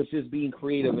where I was just being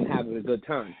creative and having a good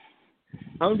time.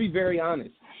 I'm going to be very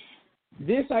honest.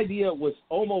 This idea was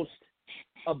almost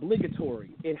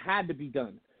obligatory. It had to be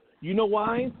done. You know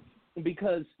why?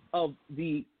 Because of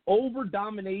the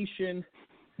over-domination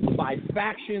by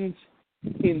factions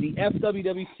in the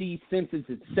FWWC since its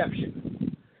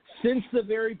inception. Since the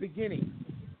very beginning,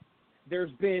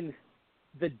 there's been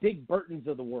the Dick Burtons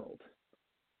of the world.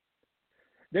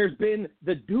 There's been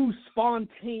the Deuce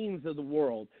Fontaines of the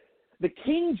world, the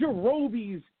King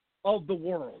Jerobis of the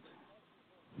world.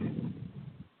 There's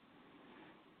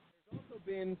also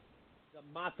been the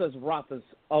Matas Ratas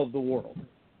of the world.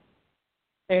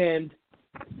 And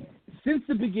since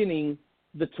the beginning,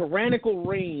 the tyrannical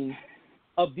reign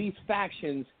of these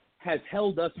factions has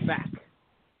held us back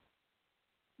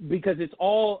because it's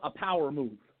all a power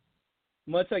move,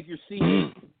 much like you're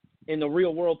seeing in the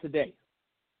real world today.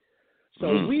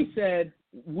 So we said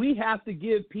we have to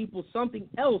give people something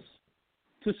else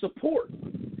to support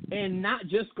and not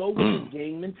just go with the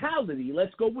gang mentality.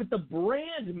 Let's go with the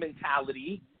brand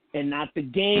mentality and not the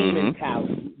gang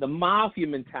mentality, the mafia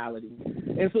mentality.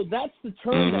 And so that's the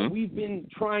turn that we've been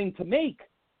trying to make,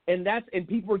 and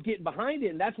people are getting behind it,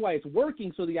 and that's why it's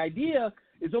working. So the idea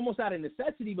is almost out of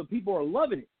necessity, but people are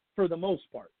loving it for the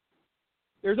most part.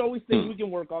 There's always things we can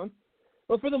work on,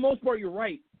 but for the most part, you're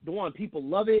right, Dewan. People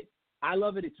love it. I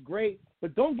love it. It's great.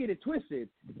 But don't get it twisted.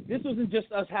 This wasn't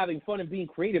just us having fun and being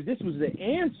creative. This was the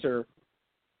answer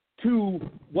to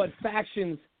what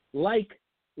factions like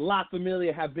La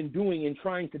Familia have been doing in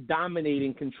trying to dominate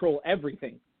and control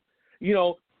everything.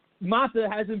 Mata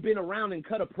hasn't been around and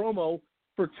cut a promo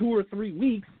for 2 or 3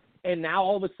 weeks. and now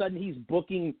all of a sudden he's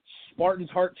booking Spartan's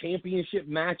Heart Championship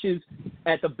matches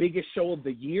at the biggest show of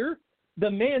the year. The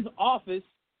man's office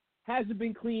hasn't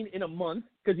been clean in a month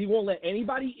because he won't let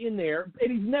anybody in there,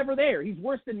 and he's never there. He's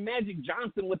worse than Magic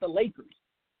Johnson with the Lakers.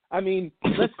 I mean,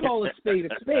 let's call a spade a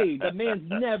spade. The man's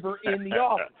never in the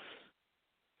office.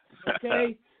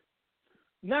 Okay?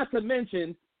 Not to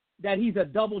mention that he's a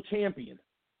double champion.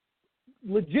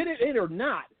 Legit it or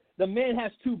not, the man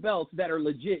has 2 belts that are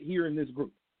legit here in this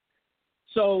group.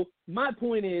 So my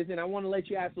point is, and I want to let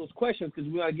you ask those questions because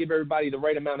we want to give everybody the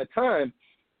right amount of time,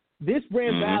 this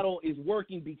brand battle is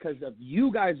working because of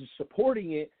you guys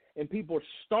supporting it, and people are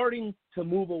starting to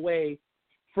move away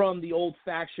from the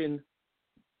old-fashioned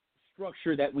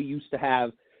structure that we used to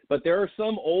have. But there are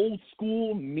some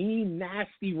old-school, mean,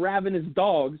 nasty, ravenous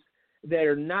dogs that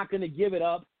are not going to give it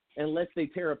up unless they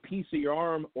tear a piece of your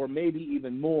arm or maybe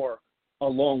even more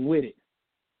along with it.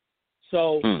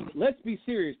 So let's be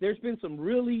serious. There's been some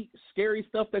really scary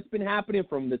stuff that's been happening,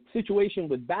 from the situation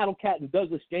with Battle Cat and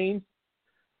Douglas James.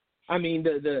 I mean,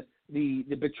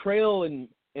 the betrayal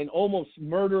and almost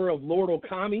murder of Lord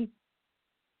Okami.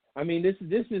 I mean, this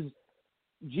is,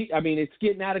 I mean, it's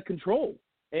getting out of control.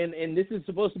 And this is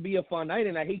supposed to be a fun night,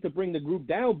 and I hate to bring the group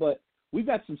down, but we've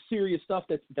got some serious stuff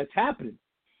that's happening.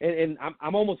 And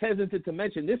I'm almost hesitant to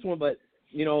mention this one, but,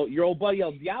 you know, your old buddy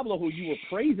El Diablo, who you were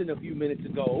praising a few minutes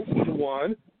ago, Juwan,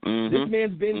 this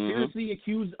man's been seriously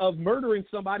accused of murdering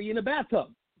somebody in a bathtub.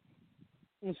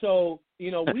 And so,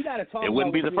 you know, we got to talk about it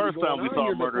wouldn't be the really first time we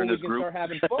saw murder in this group. Start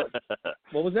having fun.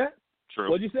 What was that? True.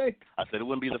 What'd you say? I said it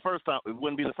wouldn't be the first time. It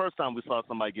wouldn't be the first time we saw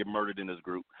somebody get murdered in this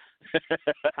group.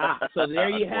 So there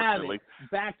you have it.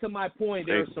 Back to my point.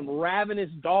 There are some ravenous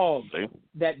dogs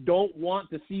that don't want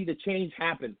to see the change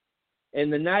happen.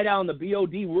 And the Night Owl and the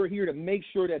BOD, we're here to make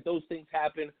sure that those things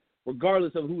happen,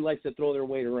 regardless of who likes to throw their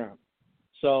weight around.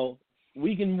 So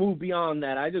we can move beyond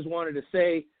that. I just wanted to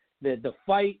say that the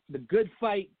fight, the good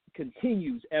fight,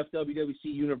 continues, FWWC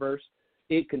Universe.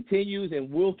 It continues and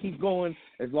will keep going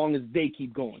as long as they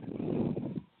keep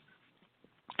going.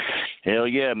 Hell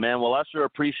yeah, man. Well, I sure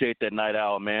appreciate that, Night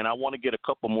Owl, man. I want to get a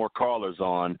couple more callers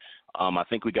on. I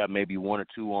think we got maybe 1 or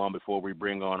 2 on before we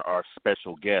bring on our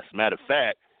special guest. Matter of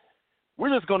fact,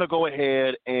 we're just going to go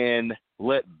ahead and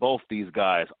let both these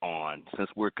guys on since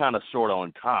we're kind of short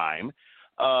on time.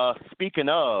 Speaking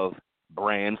of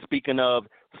brands, speaking of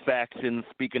factions,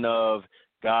 speaking of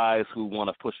guys who want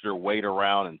to push their weight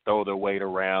around and throw their weight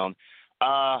around,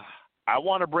 I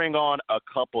want to bring on a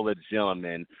couple of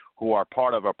gentlemen who are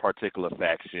part of a particular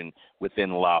faction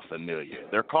within La Familia.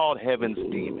 They're called Heaven's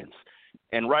Demons.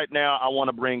 And right now, I want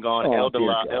to bring on El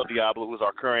Diablo, who's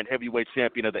our current heavyweight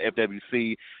champion of the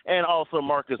FWC, and also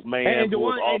Marcus Mayhem,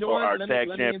 who is also our tag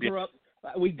champion.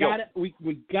 We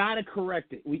gotta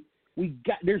correct it.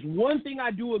 There's one thing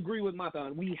I do agree with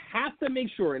Matan. We have to make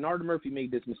sure, and Arden Murphy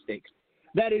made this mistake,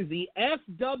 that is the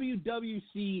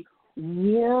FWWC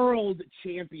World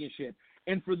Championship.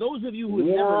 And for those of you who have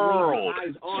never laid your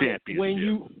eyes on it,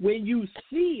 when you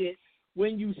see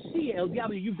it, El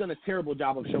Diablo, you've done a terrible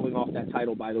job of showing off that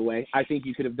title, by the way. I think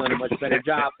you could have done a much better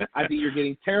job. I think you're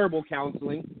getting terrible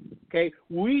counseling. Okay?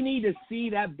 We need to see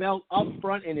that belt up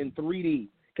front and in 3D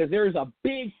because there's a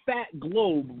big, fat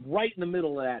globe right in the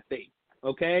middle of that thing.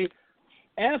 Okay?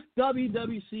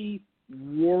 FWWC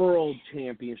World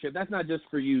Championship. That's not just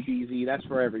for you, DZ. That's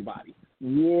for everybody.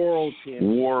 World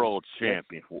Championship. World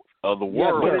Champion of the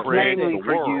world. Yes, Craig, mainly the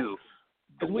for world. you.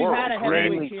 Because we've had a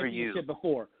heavyweight championship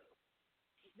before.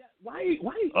 Why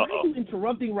are you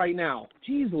interrupting right now?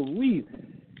 Jeez Louise.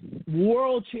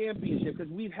 World Championship,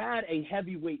 because we've had a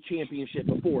heavyweight championship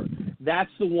before. That's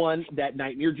the one that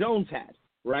Nightmare Jones had,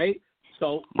 right?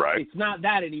 So It's not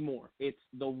that anymore. It's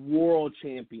the World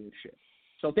Championship.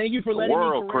 So thank you for letting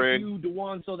me correct you,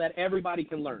 Dewan, so that everybody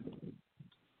can learn.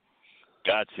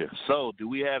 Gotcha. So, do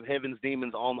we have Heaven's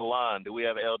Demons on the line? Do we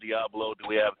have El Diablo? Do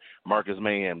we have Marcus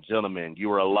Mayhem? Gentlemen,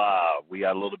 you are alive. We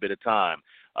got a little bit of time.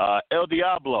 El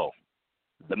Diablo,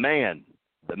 the man,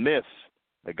 the myth,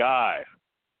 the guy,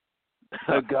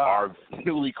 our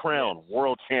newly crowned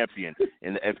world champion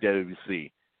in the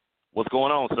FWC. What's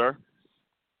going on, sir?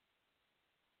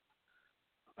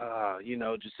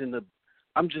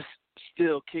 I'm just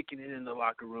still kicking it in the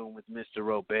locker room with Mr.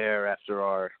 Robert after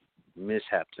our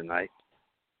mishap tonight.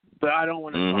 But I don't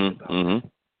want to talk about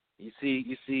it.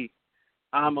 You see,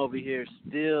 I'm over here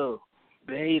still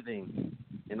bathing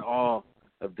in all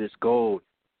of this gold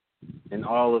and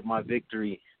all of my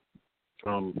victory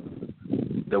from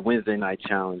the Wednesday night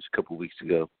challenge a couple weeks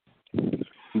ago.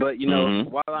 But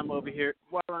while I'm over here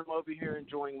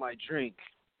enjoying my drink,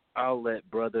 I'll let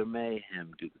Brother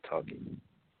Mayhem do the talking.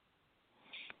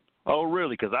 Oh,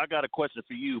 really? Because I got a question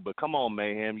for you, but come on,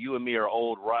 Mayhem. You and me are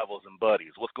old rivals and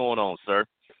buddies. What's going on, sir?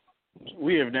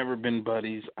 We have never been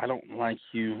buddies. I don't like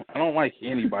you. I don't like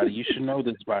anybody. You should know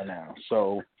this by now.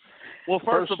 So, well,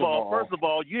 first of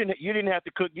all, you didn't have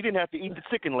to cook. You didn't have to eat the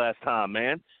chicken last time,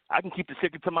 man. I can keep the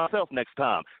chicken to myself next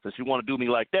time since you want to do me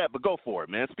like that. But go for it,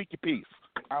 man. Speak your piece.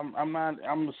 I'm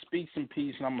gonna speak some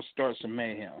peace and I'm gonna start some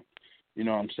mayhem. You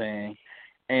know what I'm saying?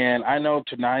 And I know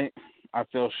tonight I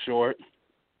fell short.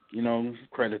 You know,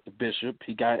 credit to Bishop.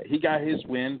 He got his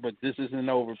win, but this isn't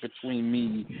over between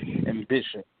me and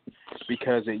Bishop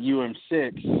because at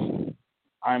UM6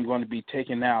 I'm going to be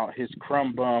taking out his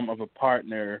crumb bum of a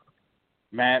partner,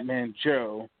 Madman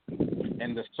Joe,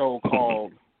 and the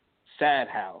so-called Sad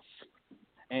House.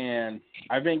 And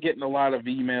I've been getting a lot of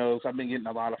emails. I've been getting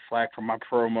a lot of flack from my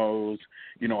promos,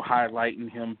 you know,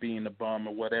 highlighting him being a bum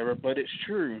or whatever. But it's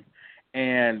true.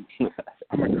 And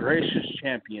I'm a gracious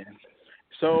champion.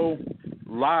 So,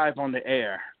 live on the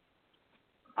air,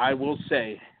 I will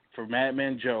say, for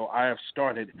Madman Joe, I have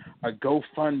started a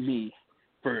GoFundMe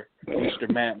for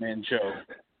Mr. Madman Joe.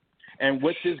 And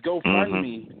with this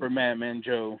GoFundMe for Madman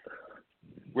Joe,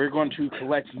 we're going to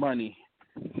collect money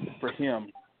for him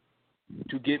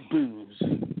to get booze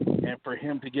and for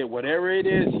him to get whatever it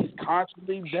is he's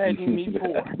constantly begging me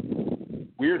for.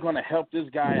 We're going to help this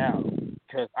guy out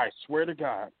because I swear to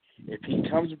God, if he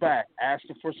comes back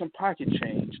asking for some pocket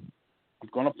change, I'm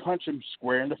going to punch him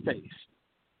square in the face.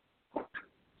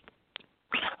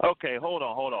 Okay, hold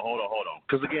on.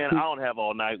 Because, again, I don't have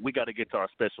all night. We got to get to our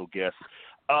special guest.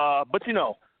 But, you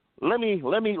know, let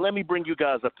me bring you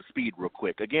guys up to speed real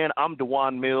quick. Again, I'm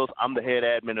DeJuan Mills. I'm the head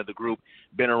admin of the group.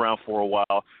 Been around for a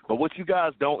while. But what you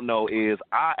guys don't know is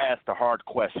I ask the hard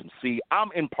questions. See, I'm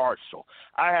impartial.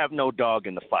 I have no dog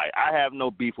in the fight. I have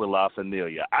no beef with La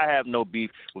Familia. I have no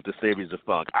beef with the Saviors of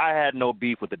Funk. I had no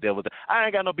beef with the Devil. I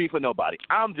ain't got no beef with nobody.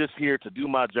 I'm just here to do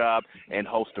my job and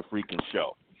host a freaking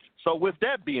show. So with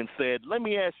that being said, let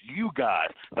me ask you guys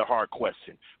the hard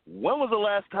question. When was the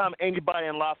last time anybody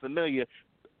in La Familia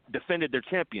defended their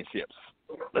championships?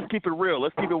 Let's keep it real.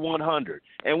 Let's keep it 100.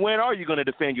 And when are you going to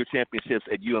defend your championships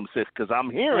at UM6? Because I'm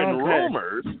hearing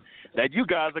rumors that you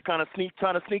guys are kind of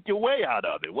trying to sneak your way out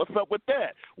of it. What's up with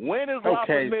that? When is La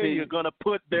Familia going to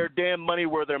put their damn money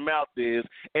where their mouth is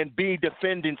and be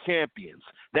defending champions?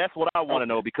 That's what I want to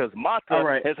know because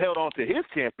Mata has held on to his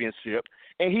championship,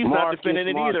 and he's not defending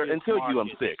it either until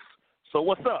UM6. So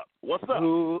what's up?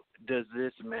 Who does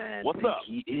this man think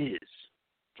he is?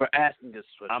 For asking this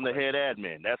question. I'm the head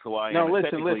admin. That's who I am. No,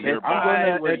 listen.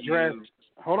 I'm going to address.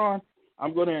 Hold on.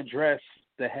 I'm going to address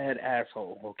the head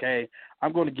asshole. Okay.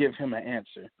 I'm going to give him an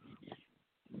answer.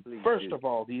 First of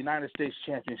all, the United States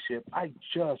Championship, I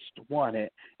just won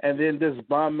it, and then this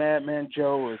bum Madman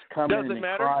Joe is coming and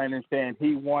crying and saying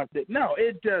he wants it. No,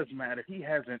 it does matter. He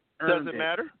hasn't earned it. Does it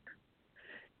matter?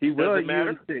 He will at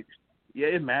UM6. Yeah,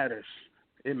 it matters.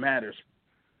 It matters.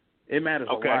 It matters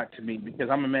a lot to me because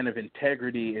I'm a man of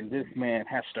integrity, and this man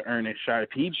has to earn his shot. If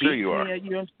he beats me at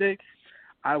UM6,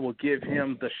 I will give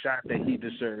him the shot that he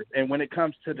deserves. And when it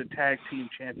comes to the tag team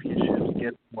championships,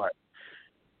 guess what?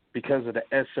 Because of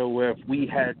the SOF, we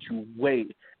had to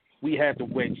wait. We had to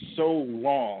wait so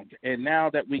long. And now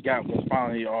that we got what's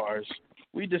finally ours,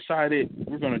 we decided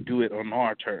we're going to do it on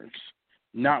our terms,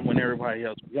 not when everybody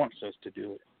else wants us to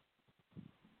do it.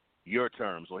 Your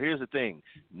terms. Well, here's the thing.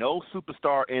 No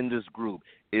superstar in this group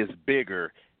is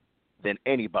bigger than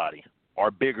anybody or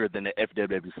bigger than the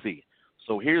FWC.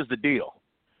 So here's the deal.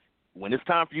 When it's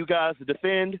time for you guys to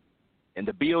defend and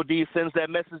the BOD sends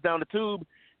that message down the tube,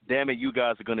 damn it, you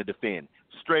guys are going to defend.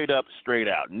 Straight up, straight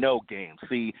out. No game.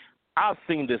 See, I've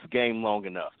seen this game long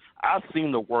enough. I've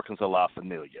seen the workings of La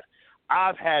Familia.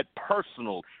 I've had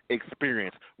personal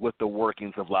experience with the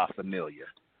workings of La Familia.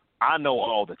 I know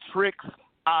all the tricks.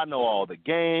 I know all the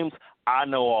games. I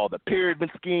know all the pyramid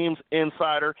schemes,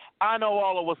 insider. I know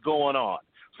all of what's going on.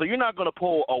 So you're not going to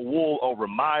pull a wool over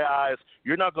my eyes.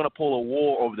 You're not going to pull a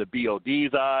wool over the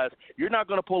BOD's eyes. You're not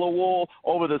going to pull a wool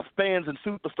over the fans and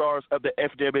superstars of the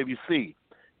FWC.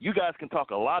 You guys can talk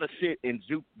a lot of shit and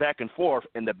juke back and forth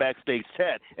in the backstage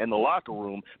chat in the locker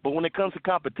room, but when it comes to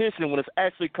competition, when it's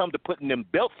actually come to putting them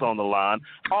belts on the line,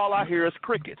 all I hear is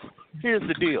crickets. Here's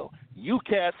the deal. You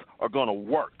cats are going to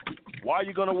work. Why are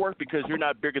you going to work? Because you're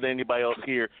not bigger than anybody else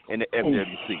here in the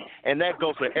FWC. And that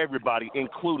goes for everybody,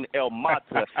 including El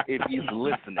Mata, if he's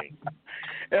listening.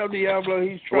 El Diablo,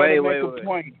 he's trying to make a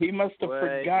point. He must have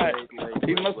forgot.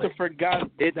 He must have forgot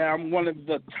that I'm one of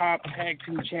the top tag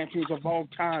team champions of all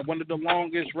time, one of the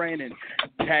longest reigning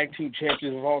tag team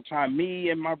champions of all time. Me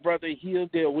and my brother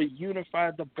Hilldale, we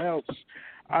unified the belts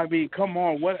I mean, come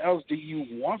on. What else do you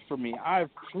want from me? I've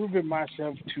proven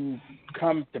myself to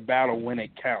come to battle when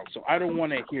it counts. So I don't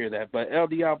want to hear that. But El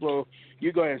Diablo,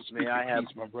 you go ahead and speak your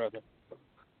piece, my brother.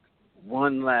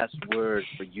 One last word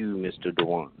for you, Mr.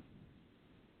 Dewan.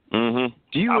 Mm-hmm.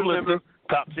 Do you remember?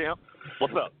 Top champ.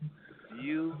 What's up? Do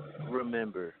you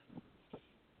remember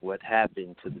what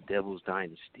happened to the Devil's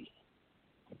Dynasty?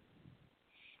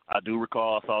 I do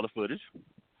recall. I saw the footage.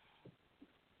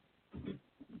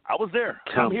 I was there.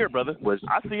 Tell I'm me, here, brother.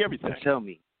 I see everything. Tell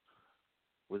me,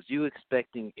 was you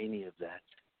expecting any of that?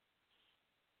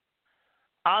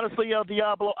 Honestly, El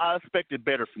Diablo, I expected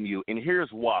better from you, and here's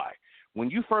why. When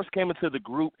you first came into the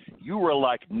group, you were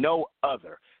like no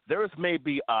other. There's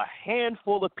maybe a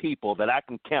handful of people that I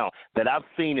can count that I've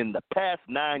seen in the past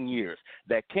 9 years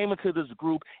that came into this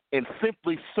group and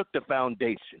simply shook the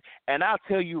foundation. And I'll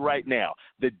tell you right now,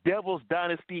 the Devil's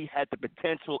Dynasty had the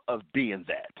potential of being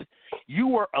that. You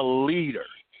were a leader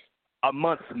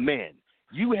amongst men.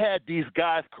 You had these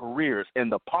guys' careers in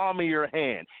the palm of your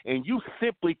hand, and you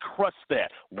simply crushed that.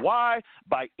 Why?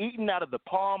 By eating out of the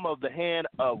palm of the hand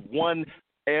of one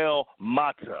El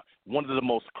Mata, one of the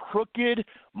most crooked,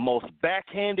 most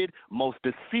backhanded, most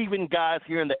deceiving guys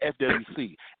here in the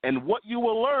FWC. And what you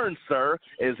will learn, sir,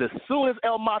 is as soon as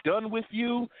El Mata done with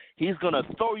you, he's going to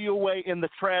throw you away in the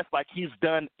trash like he's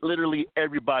done literally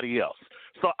everybody else.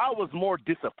 So I was more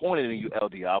disappointed in you, El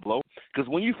Diablo, because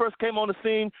when you first came on the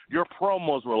scene, your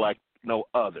promos were like no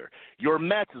other. Your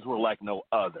matches were like no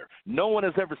other. No one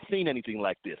has ever seen anything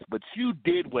like this. But you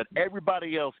did what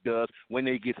everybody else does when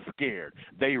they get scared.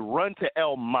 They run to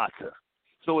El Mata.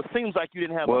 So it seems like you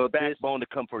didn't have a backbone to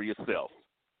come for yourself.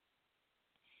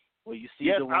 Well, you see,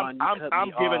 yes,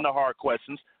 I'm giving the hard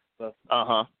questions. Go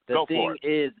for it.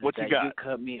 Is what that you got? You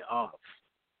cut me off.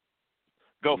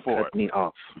 Go for it. Cut me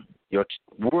off. You're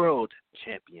world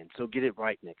champion, so get it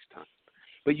right next time.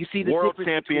 But you see the world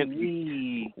difference champion, between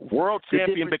me, world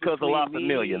champion because of La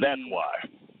Familia. That's why.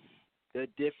 The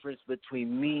difference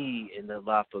between me and the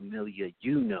La Familia,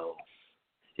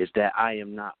 is that I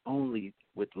am not only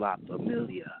with La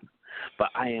Familia, but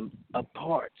I am a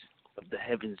part of the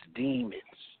Heaven's Demons.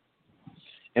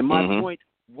 And my point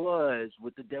was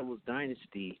with the Devil's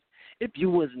Dynasty, if you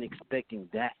wasn't expecting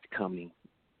that coming,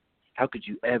 how could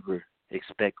you ever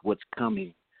expect what's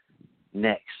coming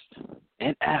next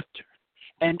and after?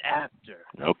 And after.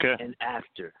 Okay. And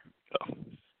after.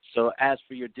 So as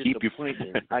for your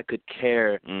disappointment, I could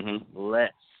care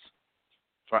less.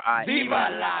 For I Viva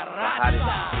am la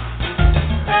raza!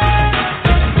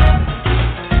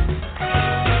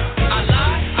 I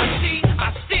lie, I cheat,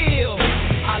 I steal.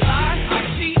 I lie, I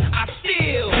cheat, I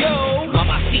steal. Yo,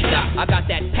 mamacita, I got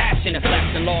that passion that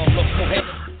lasts and long, looks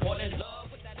coherent. Fall in love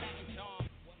with that Latin charm.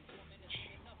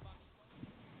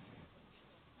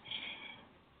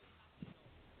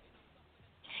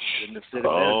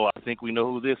 Oh, I think we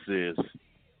know who this is.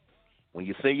 When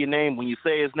you say your name, when you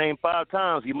say his name 5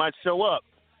 times, he might show up.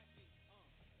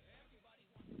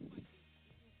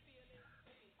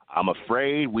 I'm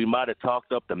afraid we might have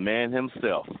talked up the man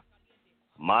himself.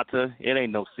 Mata, it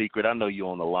ain't no secret. I know you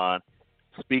on the line.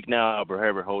 Speak now, or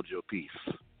forever hold your peace.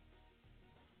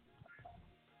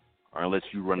 Or unless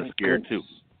you run a scare too.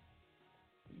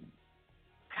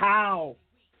 How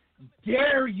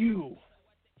dare you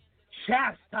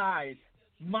chastise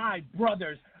my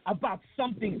brothers about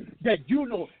something that you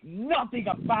know nothing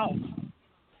about?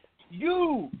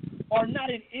 You are not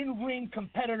an in-ring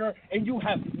competitor, and you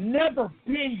have never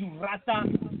been, you rata.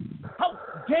 How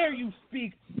dare you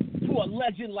speak to a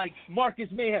legend like Marcus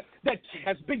Mayhem that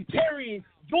has been carrying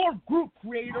your group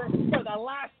creator for the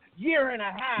last year and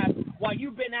a half while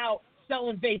you've been out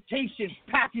selling vacation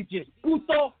packages?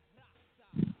 Puto,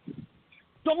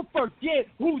 don't forget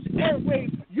whose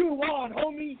airwaves you on,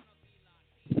 homie.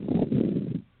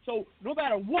 So no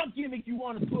matter what gimmick you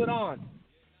want to put on,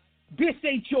 this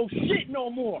ain't your shit no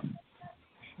more.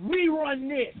 We run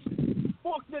this.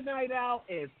 Fuck the night out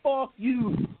and fuck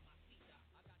you.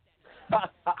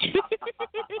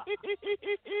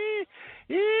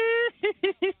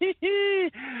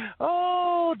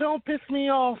 Oh, don't piss me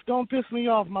off. Don't piss me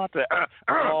off, Mata.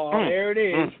 Oh, there it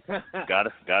is. Got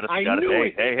it. I knew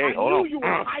it. Hey, hold on. on. You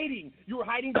were hiding. You were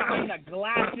hiding behind the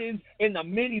glasses in the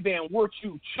minivan, weren't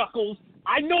you, Chuckles?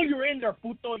 I know you're in there,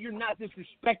 puto. You're not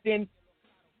disrespecting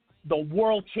the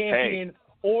world champion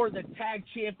or the tag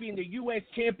champion, the U.S.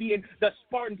 champion, the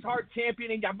Spartan's Heart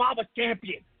champion, and Yamama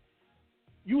champion.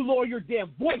 You lower your damn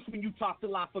voice when you talk to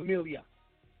La Familia.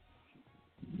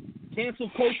 Cancel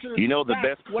culture. You know the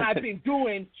best. What I've been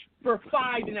doing for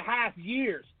 5.5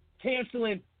 years.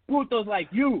 Canceling putos like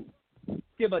you.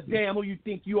 Give a damn who you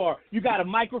think you are. You got a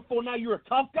microphone now? You're a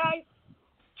tough guy?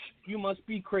 You must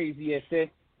be crazy, Ese.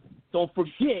 Don't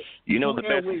forget. You know the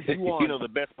best. You You know the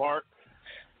best part.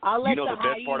 You know the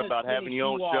best part about having your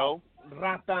own show.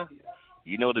 Rata.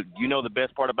 You know the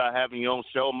best part about having your own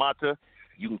show, Mata.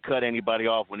 You can cut anybody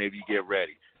off whenever you get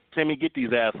ready. Timmy, get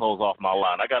these assholes off my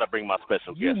line. I gotta bring my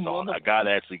special guest on. I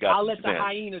gotta actually got. I'll let the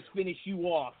hyenas finish you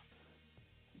off.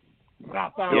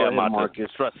 Rata. Yeah, Mata. Marcus.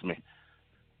 Trust me.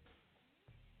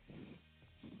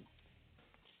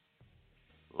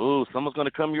 Ooh, someone's gonna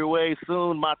come your way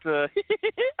soon, Mata.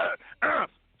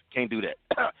 Can't do that.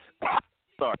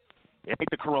 Sorry. It ain't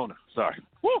the corona. Sorry.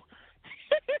 Woo.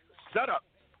 Shut up.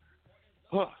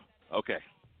 Okay.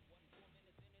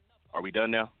 Are we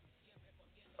done now?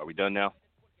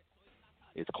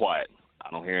 It's quiet. I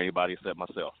don't hear anybody except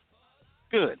myself.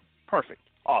 Good. Perfect.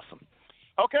 Awesome.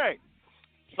 Okay.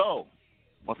 So,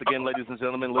 once again, ladies and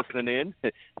gentlemen listening in,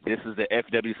 this is the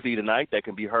Fwwc Tonight that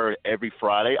can be heard every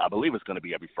Friday. I believe it's going to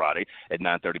be every Friday at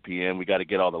 9:30 p.m. We got to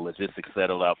get all the logistics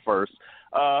settled out first.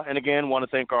 And again, want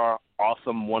to thank our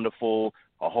awesome, wonderful,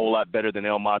 a whole lot better than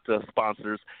El Mata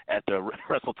sponsors at the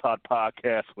Wrestle Talk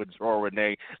Podcast with Joel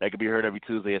Renee. That can be heard every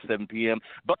Tuesday at 7 p.m.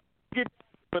 But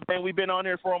man, we've been on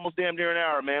here for almost damn near an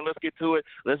hour, man. Let's get to it.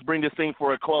 Let's bring this thing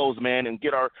for a close, man, and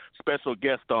get our special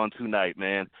guest on tonight,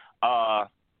 man.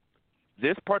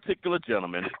 This particular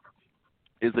gentleman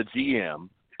is a GM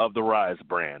of the Rise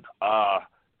brand.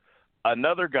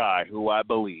 Another guy who I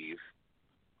believe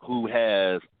who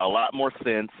has a lot more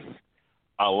sense,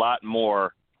 a lot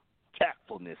more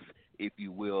tactfulness, if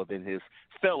you will, than his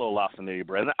fellow La Familia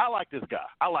brethren. I like this guy.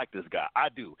 I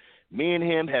do. Me and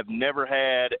him have never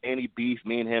had any beef.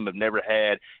 Me and him have never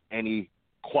had any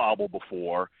quabble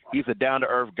before. He's a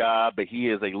down-to-earth guy, but he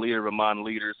is a leader among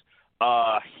leaders.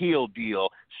 Heel Deal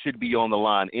should be on the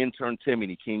line. Intern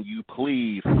Timmy, can you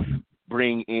please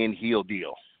bring in Heel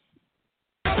Deal?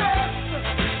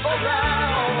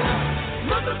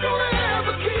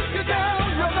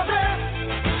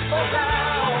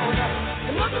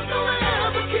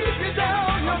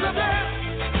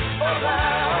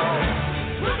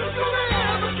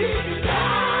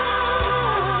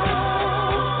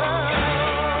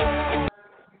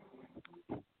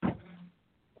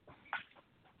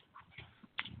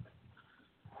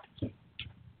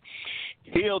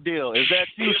 Heel Deal, is that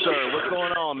you, sir? What's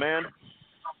going on, man?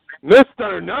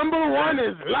 Mr. Number One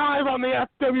is live on the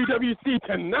Fwwc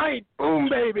Tonight. Boom,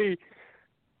 baby.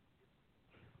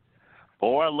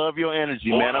 Boy, I love your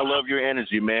energy, man.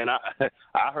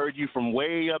 I heard you from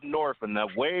way up north, and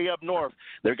that way up north,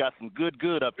 they got some good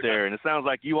up there, and it sounds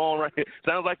like you on right.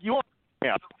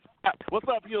 Yeah. What's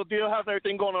up, Heel Deal? How's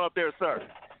everything going on up there, sir?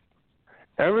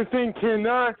 Everything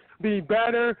cannot be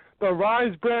better. The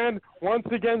Rise brand once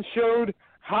again showed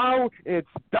how it's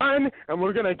done, and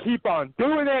we're going to keep on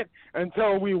doing it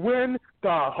until we win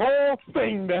the whole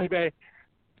thing, baby.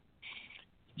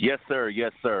 Yes, sir.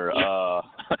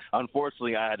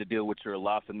 Unfortunately, I had to deal with your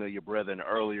La Familia brethren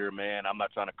earlier, man. I'm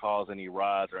not trying to cause any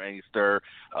rise or any stir.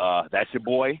 That's your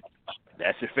boy.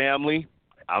 That's your family.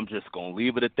 I'm just going to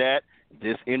leave it at that.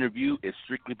 This interview is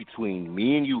strictly between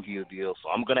me and you, Heel Deal, so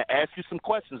I'm going to ask you some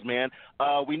questions, man.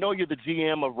 We know you're the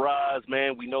GM of Rise,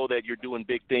 man. We know that you're doing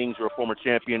big things. You're a former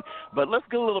champion. But let's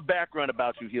get a little background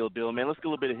about you, Heel Deal, man. Let's get a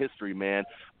little bit of history, man.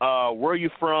 Where are you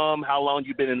from? How long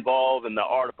you been involved in the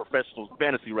art of professional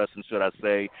fantasy wrestling, should I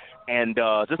say? And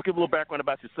just give a little background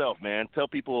about yourself, man. Tell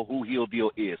people who Heel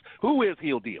Deal is. Who is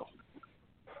Heel Deal?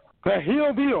 The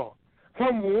Heel Deal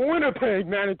from Winnipeg,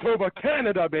 Manitoba,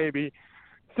 Canada, baby.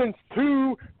 Since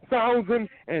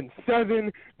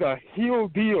 2007, the Heel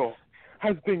Deal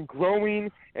has been growing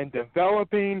and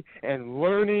developing and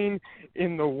learning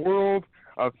in the world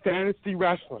of fantasy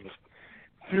wrestling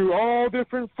through all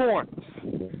different forms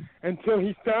until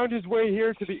he found his way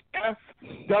here to the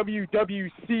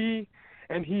Fwwc,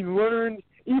 and he learned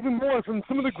even more from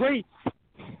some of the greats,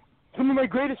 some of my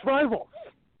greatest rivals,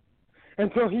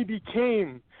 until he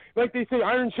became, like they say,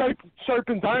 iron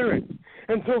sharpens iron.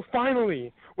 And so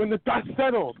finally, when the dust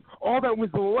settled, all that was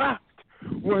left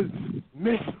was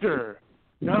Mr.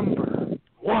 Number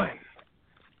One.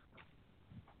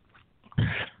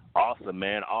 Awesome,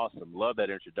 man. Awesome. Love that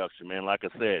introduction, man. Like I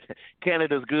said,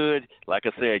 Canada's good. Like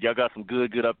I said, y'all got some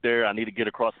good up there. I need to get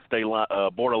across the state line,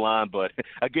 borderline, but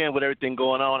again, with everything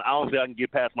going on, I don't think I can get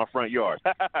past my front yard.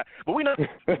 But we know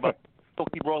We're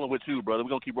gonna keep rolling with you, brother. We're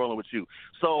gonna keep rolling with you.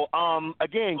 So,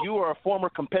 again, you are a former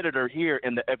competitor here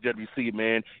in the FWC,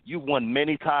 man. You've won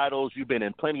many titles. You've been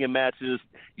in plenty of matches.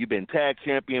 You've been tag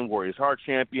champion, Warriors Heart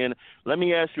champion. Let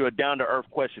me ask you a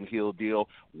down-to-earth question, Heel Deal.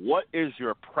 What is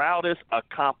your proudest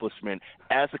accomplishment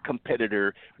as a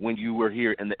competitor when you were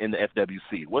here in the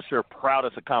FWC? What's your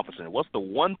proudest accomplishment? What's the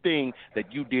one thing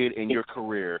that you did in your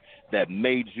career that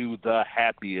made you the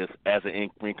happiest as an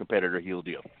in-ring competitor, Heel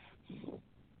Deal?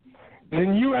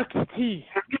 In UXT,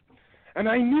 and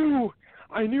I knew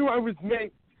I was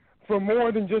meant for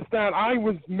more than just that. I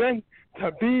was meant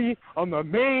to be on the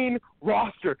main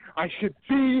roster. I should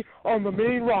be on the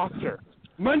main roster.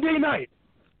 Monday night,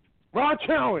 Raw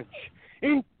Challenge,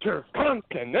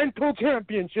 Intercontinental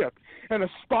Championship, and a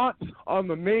spot on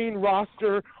the main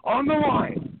roster on the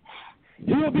line.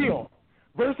 Heel Deal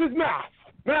versus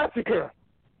Massacre.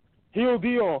 Heel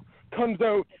Deal comes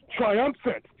out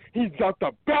triumphant. He's got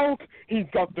the belt, he's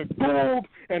got the gold,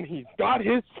 and he's got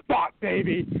his spot,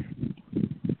 baby.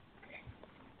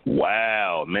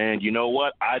 Wow, man. You know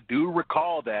what? I do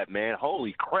recall that, man.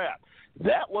 Holy crap.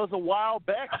 That was a while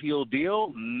back, Heel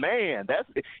Deal. Man,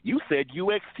 you said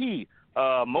UXT.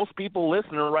 Most people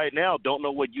listening right now don't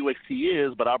know what UXT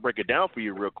is, but I'll break it down for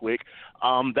you real quick.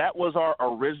 That was our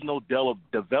original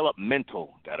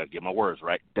developmental, gotta get my words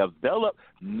right,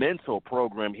 developmental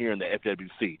program here in the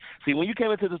FWC. See, when you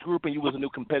came into this group and you was a new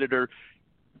competitor,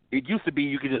 it used to be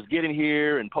you could just get in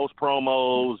here and post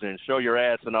promos and show your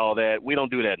ass and all that. We don't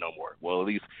do that no more. Well, at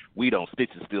least we don't.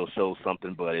 Stitches still shows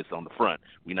something, but it's on the front.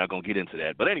 We're not going to get into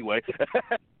that. But anyway,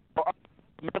 our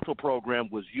mental program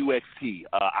was UXT.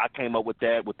 I came up with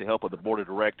that with the help of the board of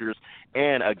directors.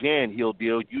 And, again, Heel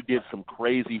Deal, you did some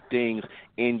crazy things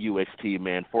in UXT,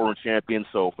 man. Foreign champion.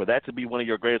 So for that to be one of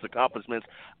your greatest accomplishments,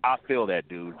 I feel that,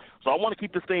 dude. So I want to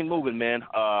keep this thing moving, man.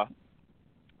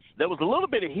 There was a little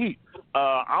bit of heat.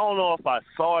 I don't know if I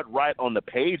saw it right on the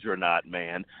page or not,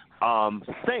 man.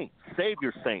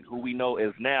 Savior Saint, who we know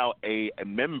is now a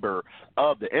member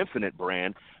of the Infinite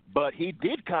brand, but he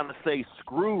did kind of say,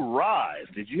 screw Rise.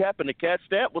 Did you happen to catch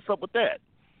that? What's up with that?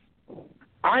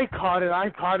 I caught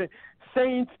it.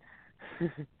 Saint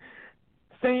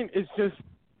is just,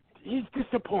 he's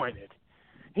disappointed.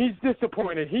 He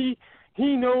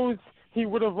knows he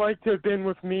would have liked to have been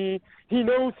with me. He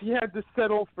knows he had to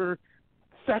settle for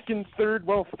second, third,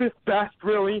 fifth best,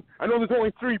 really. I know there's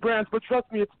only 3 brands, but trust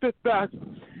me, it's fifth best.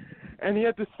 And he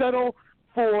had to settle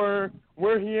for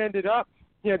where he ended up.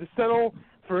 He had to settle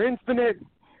for Infinite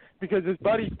because his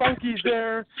buddy Funky's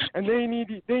there, and they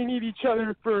need each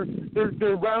other for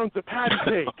their rounds of patty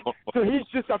cake. So he's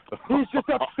just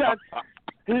upset.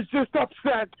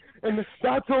 And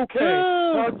that's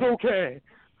okay.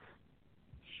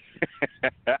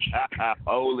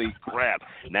 Holy crap.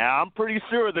 Now, I'm pretty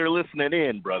sure they're listening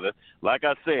in, brother. Like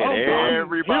I said,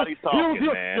 everybody's talking,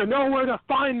 man. You know where to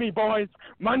find me, boys.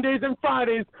 Mondays and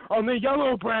Fridays on the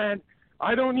yellow brand.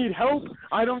 I don't need help.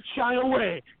 I don't shy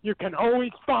away. You can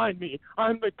always find me.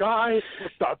 I'm the guy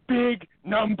with the big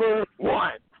number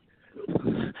 1.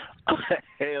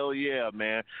 Hell yeah,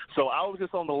 man. So I was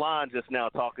just on the line just now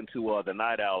talking to the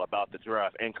Night Owl about the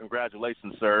draft, and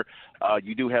congratulations, sir.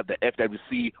 You do have the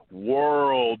FWC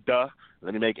World,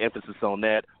 let me make emphasis on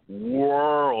that,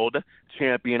 World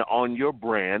Champion on your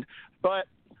brand, but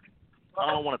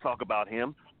I don't want to talk about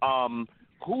him.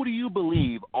 Who do you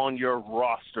believe on your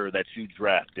roster that you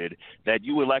drafted that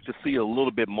you would like to see a little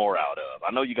bit more out of?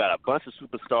 I know you got a bunch of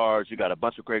superstars. You got a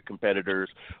bunch of great competitors.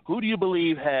 Who do you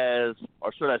believe has,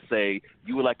 or should I say,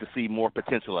 you would like to see more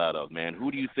potential out of, man?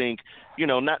 Who do you think,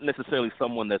 not necessarily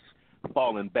someone that's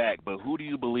falling back, but who do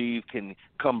you believe can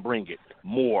come bring it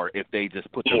more if they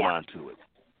just put their mind to it?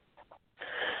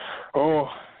 Oh,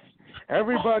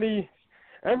 everybody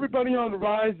on the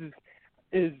Rise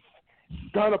is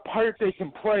got a part they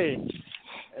can play,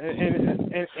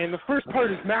 and the first part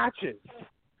is matches,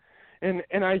 and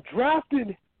I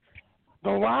drafted the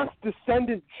last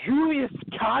descendant, Julius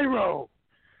Cairo,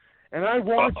 and I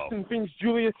watched some things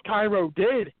Julius Cairo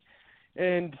did,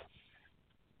 and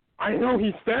I know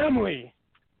he's family,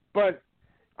 but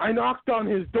I knocked on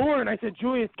his door and I said,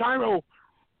 Julius Cairo,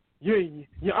 you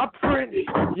up for it?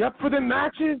 You up for the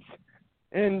matches?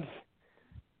 And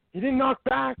he didn't knock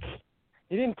back.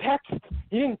 He didn't text.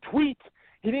 He didn't tweet.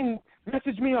 He didn't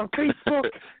message me on Facebook.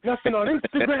 Nothing on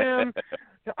Instagram.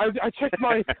 I checked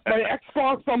my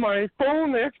Xbox on my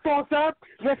phone, the Xbox app.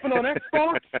 Nothing on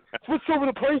Xbox. Switched over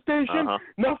to PlayStation.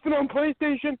 Nothing on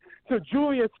PlayStation. So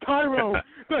Julius Cairo,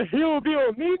 the Heel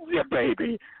Deal needs you,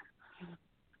 baby.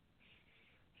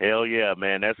 Hell yeah,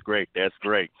 man. That's great.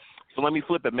 So let me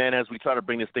flip it, man, as we try to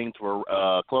bring this thing to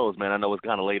a close, man. I know it's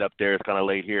kind of late up there. It's kind of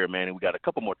late here, man, and we got a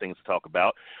couple more things to talk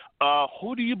about.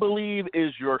 Who do you believe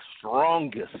is your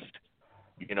strongest,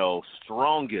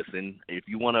 and if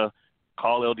you want to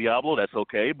call El Diablo, that's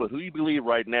okay, but who do you believe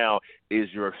right now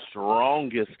is your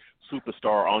strongest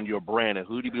superstar on your brand, and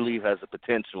who do you believe has the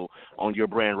potential on your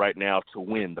brand right now to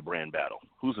win the brand battle?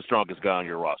 Who's the strongest guy on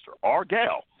your roster? Or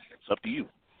gal? It's up to you.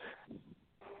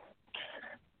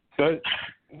 The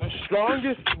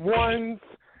strongest ones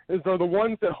are the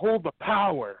ones that hold the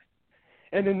power.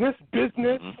 And in this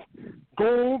business,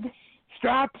 gold,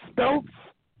 straps, belts,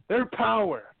 they're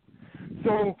power.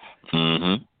 So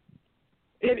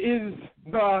it is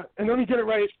and let me get it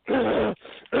right,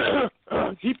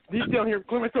 deep down here,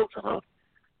 clear my throat.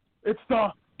 It's the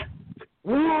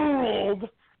world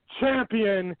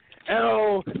champion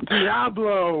El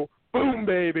Diablo. Boom,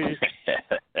 baby.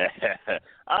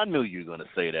 I knew you were going to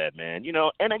say that, man.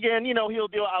 And again, He'll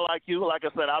Deal, I like you. Like I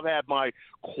said, I've had my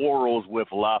quarrels with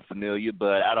La Familia,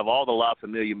 but out of all the La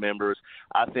Familia members,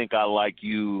 I think I like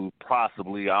you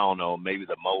possibly, I don't know, maybe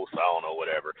the most, I don't know,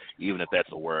 whatever, even if that's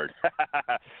a word.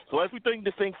 So as we bring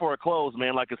this thing for a close,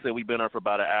 man, like I said, we've been on for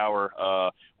about an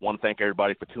hour. Want to thank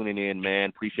everybody for tuning in, man.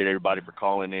 Appreciate everybody for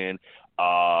calling in.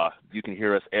 You can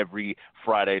hear us every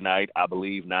Friday night, I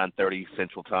believe, 9:30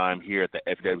 Central Time here at the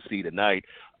Fwwc Tonight.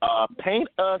 Paint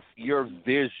us your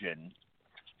vision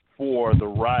for the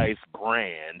Rise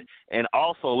brand, and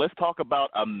also let's talk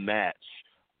about a match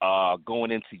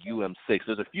going into UM6.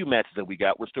 There's a few matches that we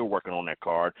got. We're still working on that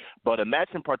card, but a match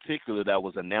in particular that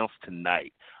was announced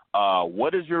tonight.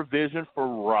 What is your vision for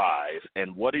Rise,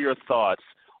 and what are your thoughts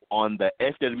on the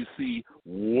FWC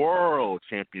World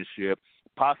Championship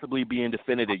possibly being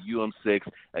defended at UM6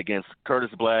 against Curtis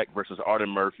Black versus Arden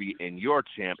Murphy and your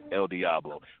champ, El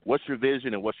Diablo? What's your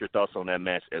vision and what's your thoughts on that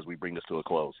match as we bring this to a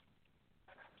close?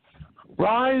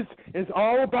 Rise is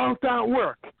all about that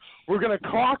work. We're going to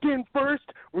clock in first,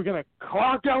 we're going to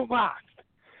clock out last,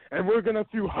 and we're going to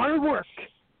do hard work.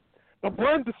 The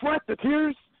blood, the sweat, the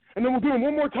tears, and then we'll do them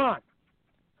one more time.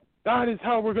 That is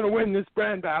how we're going to win this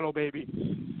brand battle, baby.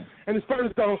 And as far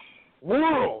as the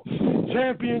World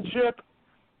Championship,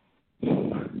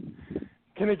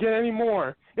 can it get any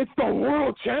more? It's the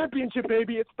World Championship,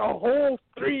 baby. It's the whole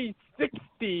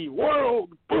 360 world.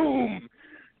 Boom.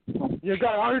 You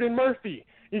got Arden Murphy.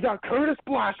 You got Curtis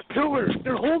Black. Pillars.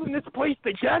 They're holding this place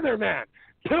together, man.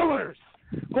 Pillars.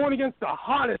 Going against the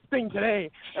hottest thing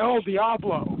today, El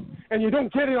Diablo. And you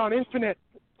don't get it on Infinite.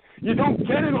 You don't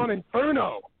get it on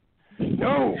Inferno.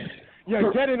 No.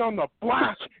 You get it on the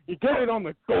black. You get it on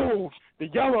the gold, the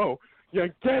yellow. You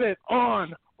get it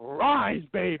on Rise,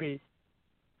 baby.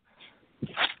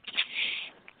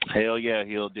 Hell yeah,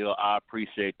 He'll Deal. I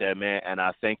appreciate that, man. And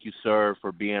I thank you, sir,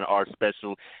 for being our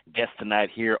special guest tonight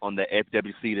here on the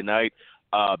FWC Tonight.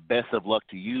 Best of luck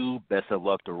to you. Best of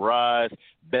luck to Rise.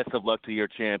 Best of luck to your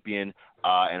champion.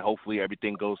 And hopefully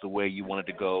everything goes the way you want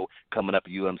it to go coming up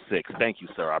at UM6. Thank you,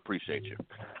 sir. I appreciate you.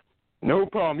 No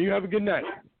problem. You have a good night.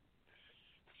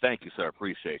 Thank you, sir.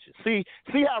 Appreciate you.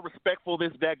 See how respectful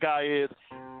that guy is?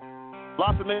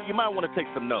 Lots of men, you might want to take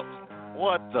some notes.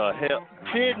 What the hell?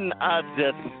 Didn't I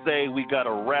just say we got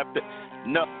to wrap it?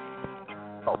 No.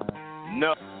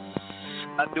 No.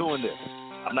 I'm not doing this.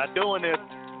 I'm not doing this.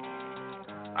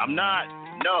 I'm not.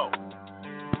 No.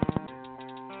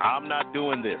 I'm not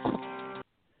doing this.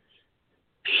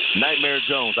 Nightmare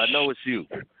Jones, I know it's you.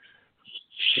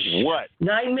 What?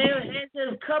 Nightmare has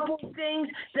a couple things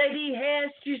that he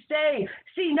has to say.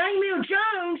 See, Nightmare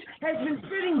Jones has been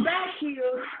sitting back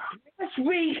here last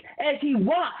week as he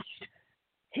watched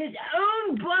his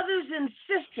own brothers and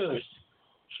sisters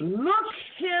look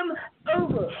him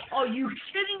over. Are you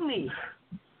kidding me?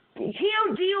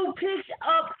 He'll Deal picks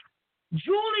up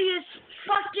Julius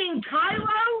fucking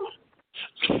Cairo?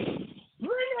 When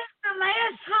is the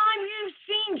last time you've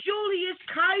seen Julius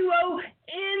Cairo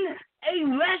in a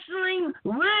wrestling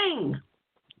ring?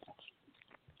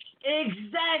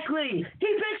 Exactly. He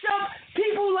picks up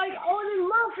people like Arden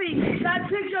Murphy that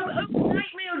picks up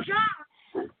Nightmare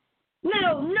Jones.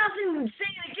 Now, nothing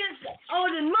saying against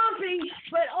Arden Murphy,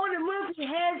 but Arden Murphy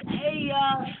has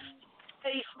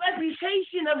a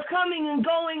reputation of coming and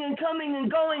going and coming and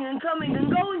going and coming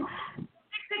and going.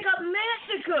 Pick up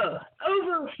Massacre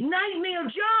over Nightmare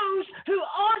Jones, who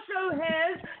also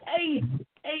has a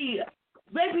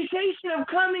reputation of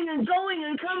coming and going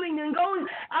and coming and going.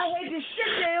 I had to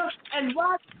sit there and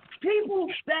watch people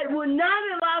that were not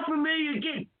a lot familiar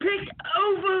get picked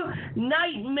over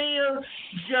Nightmare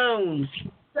Jones.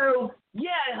 So,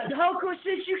 yeah, Hulk,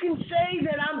 since you can say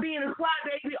that I'm being a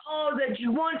crybaby all that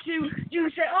you want to, you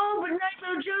can say, oh, but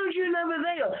Nightmare Jones, you're never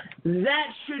there. That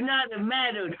should not have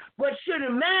mattered. What should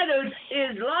have mattered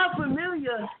is La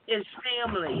Familia is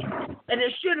family. And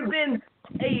it should have been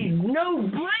a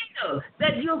no-brainer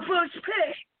that your first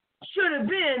pick should have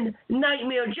been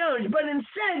Nightmare Jones. But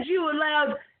instead, you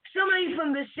allowed somebody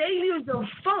from the Saviors of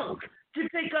Funk to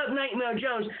pick up Nightmare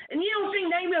Jones. And you don't think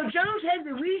Nightmare Jones has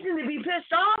a reason to be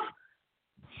pissed off?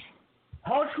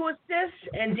 Hardcore Sis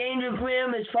and Daniel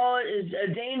Grimm, as far as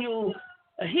Daniel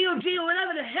Heel Deal,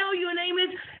 whatever the hell your name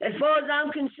is, as far as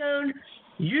I'm concerned,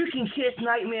 you can kiss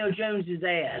Nightmare Jones's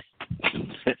ass.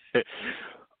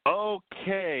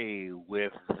 Okay,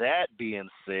 with that being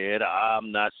said,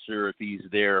 I'm not sure if he's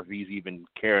there, if he's even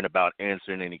caring about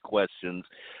answering any questions.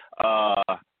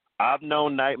 I've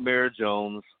known Nightmare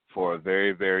Jones for a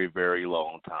very, very, very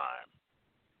long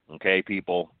time. Okay,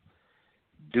 people?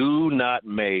 Do not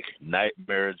make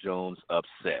Nightmare Jones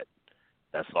upset.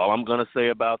 That's all I'm going to say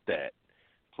about that.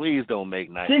 Please don't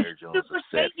make Nightmare Jones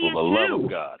upset for the love of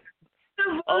God.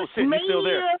 Oh, shit, you still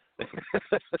there?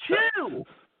 Two.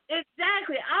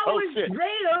 Exactly. I was there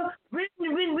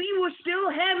when we were still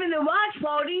having the watch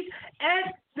parties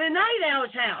at the Night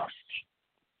Owl's house.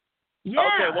 Yeah.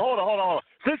 Okay, well, hold on.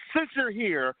 Since you're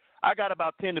here, I got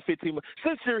about 10 to 15 minutes.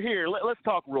 Since you're here, let's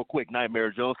talk real quick,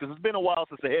 Nightmare Jones, because it's been a while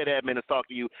since the head admin has talked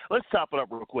to you. Let's chop it up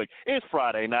real quick. It's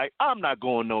Friday night. I'm not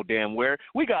going no damn where.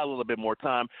 We got a little bit more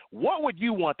time. What would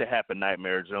you want to happen,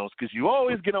 Nightmare Jones? Because you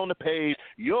always get on the page,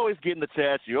 you always get in the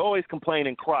chats, you always complain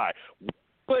and cry.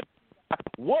 But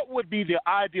what would be the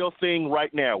ideal thing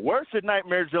right now? Where should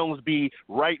Nightmare Jones be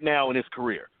right now in his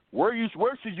career? Where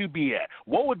should you be at?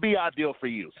 What would be ideal for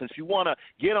you? Since you want to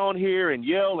get on here and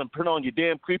yell and put on your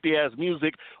damn creepy-ass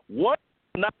music, what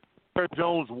does Nightmare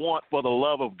Jones want for the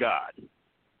love of God?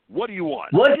 What do you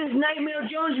want? What does Nightmare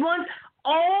Jones want?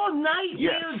 All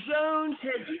Nightmare Jones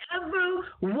has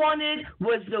ever wanted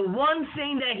was the one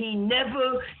thing that he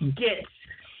never gets.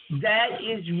 That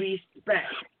is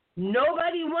respect.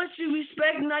 Nobody wants to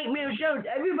respect Nightmare Jones.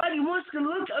 Everybody wants to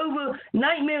look over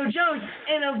Nightmare Jones.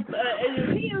 And it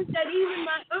appears that even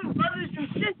my own brothers and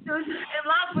sisters in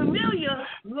La Familia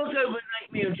look over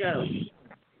Nightmare Jones.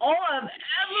 All I've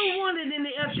ever wanted in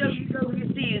the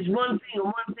FWWC is one thing and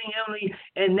one thing only,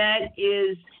 and that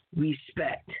is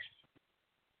respect.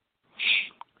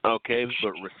 Okay,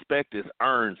 but respect is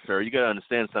earned, sir. You got to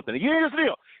understand something. Here's the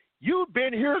deal. You've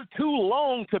been here too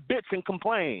long to bitch and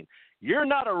complain. You're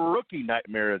not a rookie,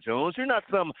 Nightmare Jones. You're not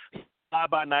some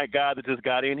fly-by-night guy that just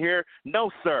got in here. No,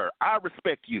 sir. I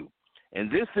respect you. And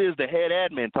this is the head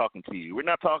admin talking to you. We're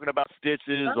not talking about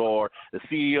Stitches or the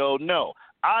CEO. No.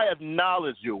 I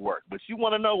acknowledge your work. But you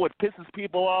want to know what pisses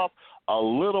people off? A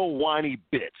little whiny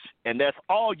bitch. And that's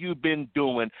all you've been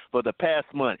doing for the past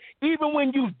month. Even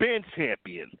when you've been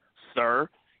champion, sir.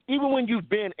 Even when you've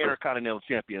been Intercontinental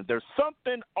Champion, there's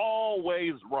something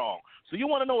always wrong. So you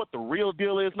want to know what the real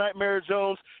deal is, Nightmare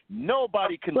Jones?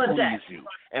 Nobody can please you.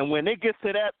 And when it gets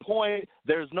to that point,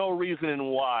 there's no reason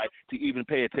why to even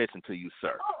pay attention to you,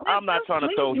 sir. I'm not trying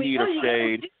to throw heat or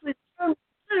shade. A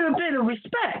little bit of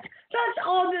respect. That's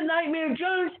all that Nightmare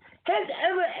Jones has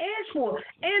ever asked for.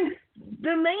 And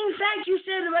the main fact you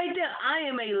said right there, I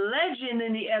am a legend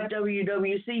in the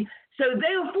FWWC. So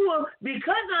therefore,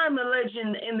 because I'm a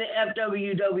legend in the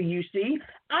FWWC,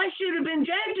 I should have been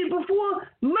drafted before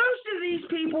most of these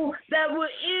people that were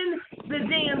in the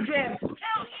damn draft.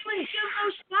 Hell, even Jimbo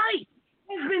Slight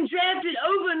has been drafted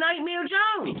over Nightmare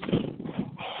Jones.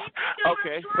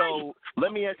 Okay, so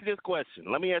let me ask you this question.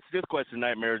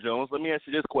 Nightmare Jones. Let me ask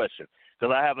you this question,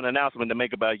 because I have an announcement to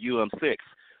make about UM6.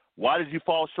 Why did you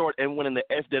fall short and winning the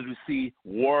FWC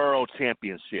World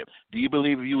Championship? Do you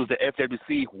believe if you was the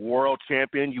FWC World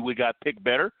Champion, you would got picked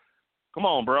better? Come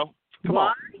on, bro. Come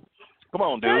on, dude.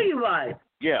 I'll tell you why.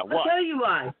 Yeah, why? I'll tell you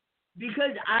why.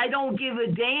 Because I don't give a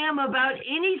damn about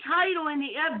any title in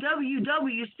the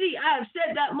FWWC. I have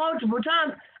said that multiple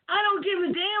times. I don't give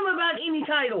a damn about any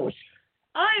titles.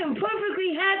 I am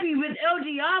perfectly happy with El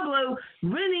Diablo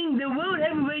winning the World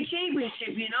Heavyweight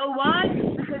Championship. You know why?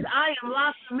 Because I am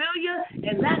La Familia,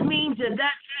 and that means that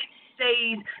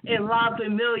stays in La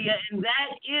Familia, and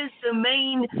that is the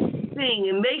main thing.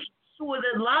 And make sure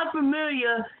that La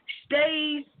Familia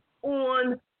stays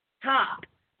on top.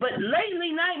 But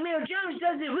lately, Nightmare Jones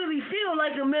doesn't really feel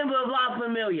like a member of La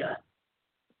Familia.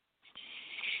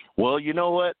 Well, you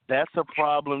know what? That's a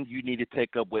problem you need to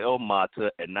take up with El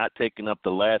Mata and not taking up the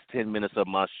last 10 minutes of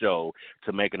my show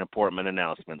to make an important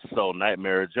announcement. So,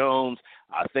 Nightmare Jones,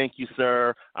 I thank you,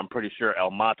 sir. I'm pretty sure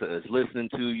El Mata is listening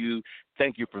to you.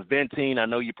 Thank you for venting. I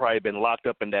know you've probably been locked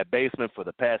up in that basement for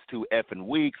the past 2 effing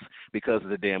weeks because of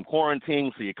the damn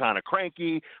quarantine, so you're kind of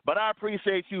cranky. But I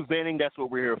appreciate you venting. That's what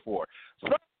we're here for. So,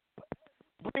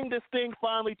 bring this thing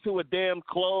finally to a damn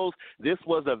close. This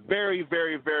was a very,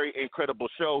 very, very incredible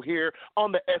show here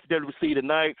on the FWC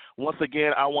Tonight. Once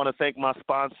again, I want to thank my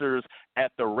sponsors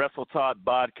at the Wrestle Talk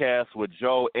podcast with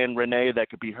Joe and Renee that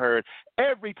could be heard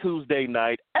every Tuesday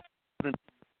night.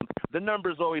 The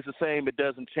number is always the same. It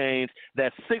doesn't change.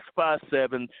 That's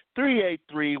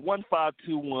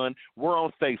 657-383-1521. We're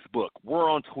on Facebook. We're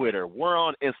on Twitter. We're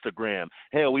on Instagram.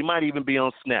 Hell, we might even be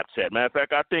on Snapchat. Matter of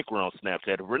fact, I think we're on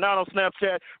Snapchat. If we're not on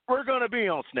Snapchat, we're going to be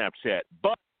on Snapchat.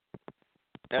 But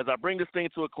as I bring this thing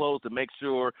to a close to make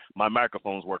sure my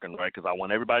microphone's working right, because I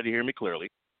want everybody to hear me clearly.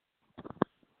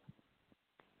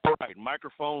 All right,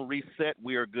 microphone reset.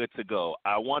 We are good to go.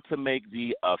 I want to make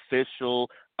the official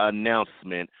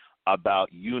announcement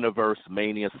about Universe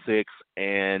Mania 6,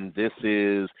 and this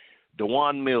is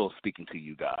Dewan Mills speaking to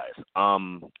you guys.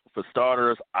 For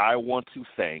starters, I want to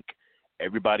thank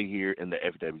everybody here in the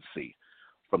FWC,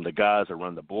 from the guys that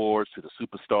run the boards to the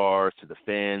superstars to the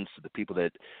fans to the people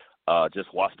that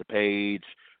just watch the page,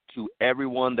 to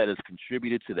everyone that has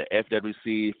contributed to the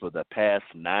FWC for the past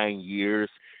 9 years.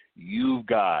 You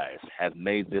guys have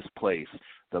made this place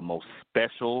the most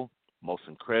special, most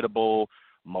incredible,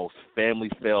 most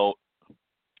family-felt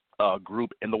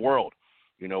group in the world.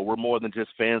 You know, we're more than just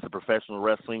fans of professional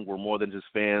wrestling. We're more than just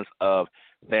fans of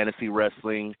fantasy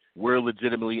wrestling. We're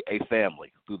legitimately a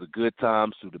family. Through the good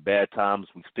times, through the bad times,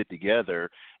 we stick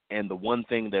together. And the one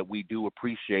thing that we do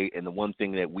appreciate and the one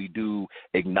thing that we do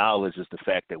acknowledge is the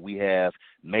fact that we have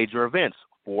major events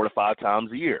 4 to 5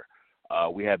 times a year.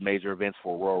 We have major events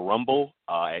for Royal Rumble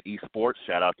at Esports.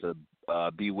 Shout out to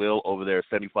B. Will over there at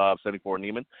 7574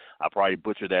 Neiman. I probably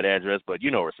butchered that address, but you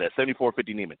know where it's at,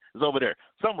 7450 Neiman. It's over there.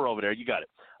 Somewhere over there. You got it.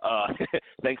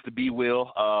 Thanks to B.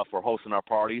 Will for hosting our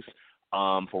parties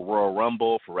for Royal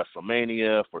Rumble, for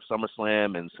WrestleMania, for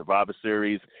SummerSlam, and Survivor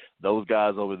Series. Those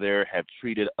guys over there have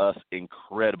treated us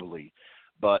incredibly.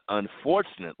 But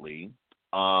unfortunately,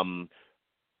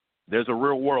 there's a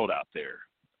real world out there.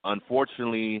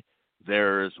 Unfortunately,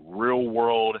 there's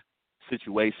real-world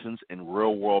situations and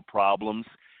real-world problems,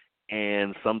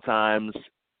 and sometimes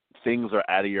things are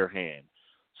out of your hand.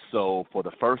 So for the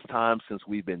first time since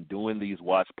we've been doing these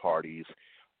watch parties,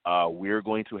 we're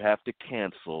going to have to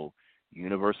cancel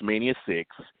Universe Mania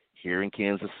 6 here in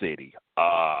Kansas City.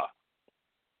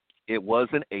 It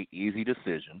wasn't an easy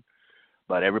decision,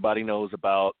 but everybody knows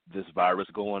about this virus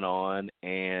going on,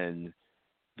 and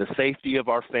the safety of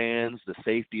our fans, the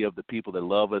safety of the people that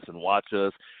love us and watch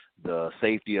us, the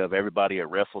safety of everybody at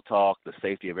Wrestle Talk, the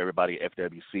safety of everybody at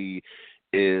FWC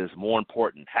is more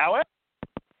important. However,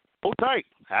 hold tight.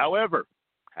 However,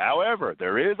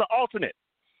 there is an alternate.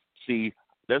 See,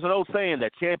 there's an old saying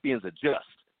that champions adjust,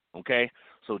 okay?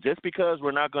 So just because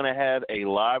we're not going to have a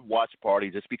live watch party,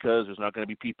 just because there's not going to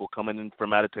be people coming in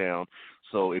from out of town,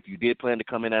 so if you did plan to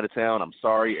come in out of town, I'm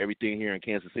sorry, everything here in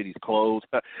Kansas City is closed.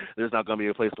 There's not going to be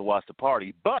a place to watch the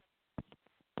party. But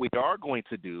what we are going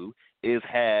to do is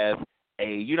have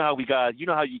you guys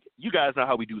know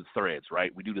how we do the threads,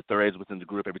 right? We do the threads within the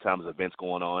group every time there's events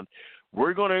going on.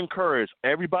 We're going to encourage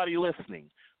everybody listening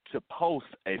to post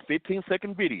a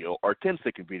 15-second video or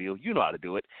 10-second video, you know how to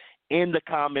do it, in the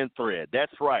comment thread.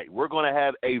 That's right. We're going to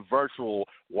have a virtual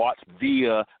watch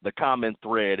via the comment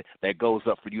thread that goes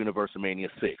up for Universe Mania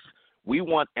 6. We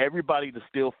want everybody to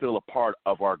still feel a part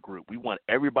of our group. We want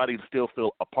everybody to still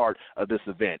feel a part of this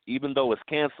event, even though it's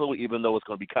canceled, even though it's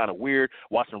going to be kind of weird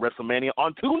watching WrestleMania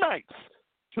on 2 nights.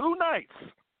 2 nights.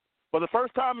 For the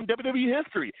first time in WWE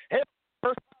history.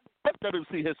 First time in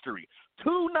WWC history.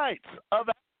 2 nights of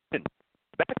action,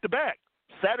 back-to-back,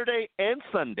 Saturday and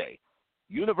Sunday.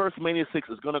 Universe Mania 6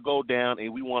 is going to go down,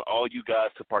 and we want all you guys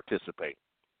to participate.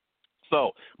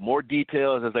 So more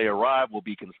details as they arrive will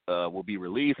be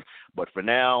released. But for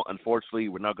now, unfortunately,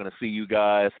 we're not going to see you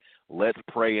guys. Let's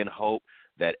pray and hope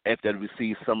that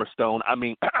FWC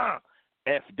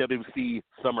FWC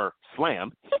Summer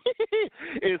Slam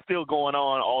is still going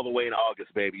on all the way in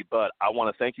August, baby. But I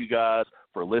want to thank you guys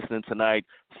for listening tonight.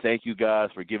 Thank you guys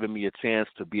for giving me a chance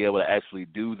to be able to actually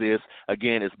do this.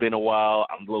 Again, it's been a while.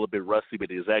 I'm a little bit rusty, but at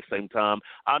the exact same time,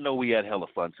 I know we had hella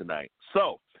fun tonight.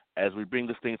 So as we bring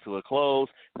this thing to a close,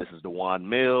 this is Dewan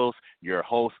Mills, your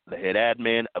host, the head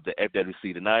admin of the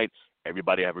FWC Tonight.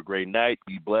 Everybody have a great night.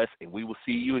 Be blessed, and we will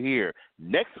see you here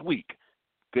next week.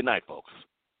 Good night, folks.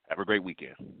 Have a great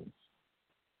weekend.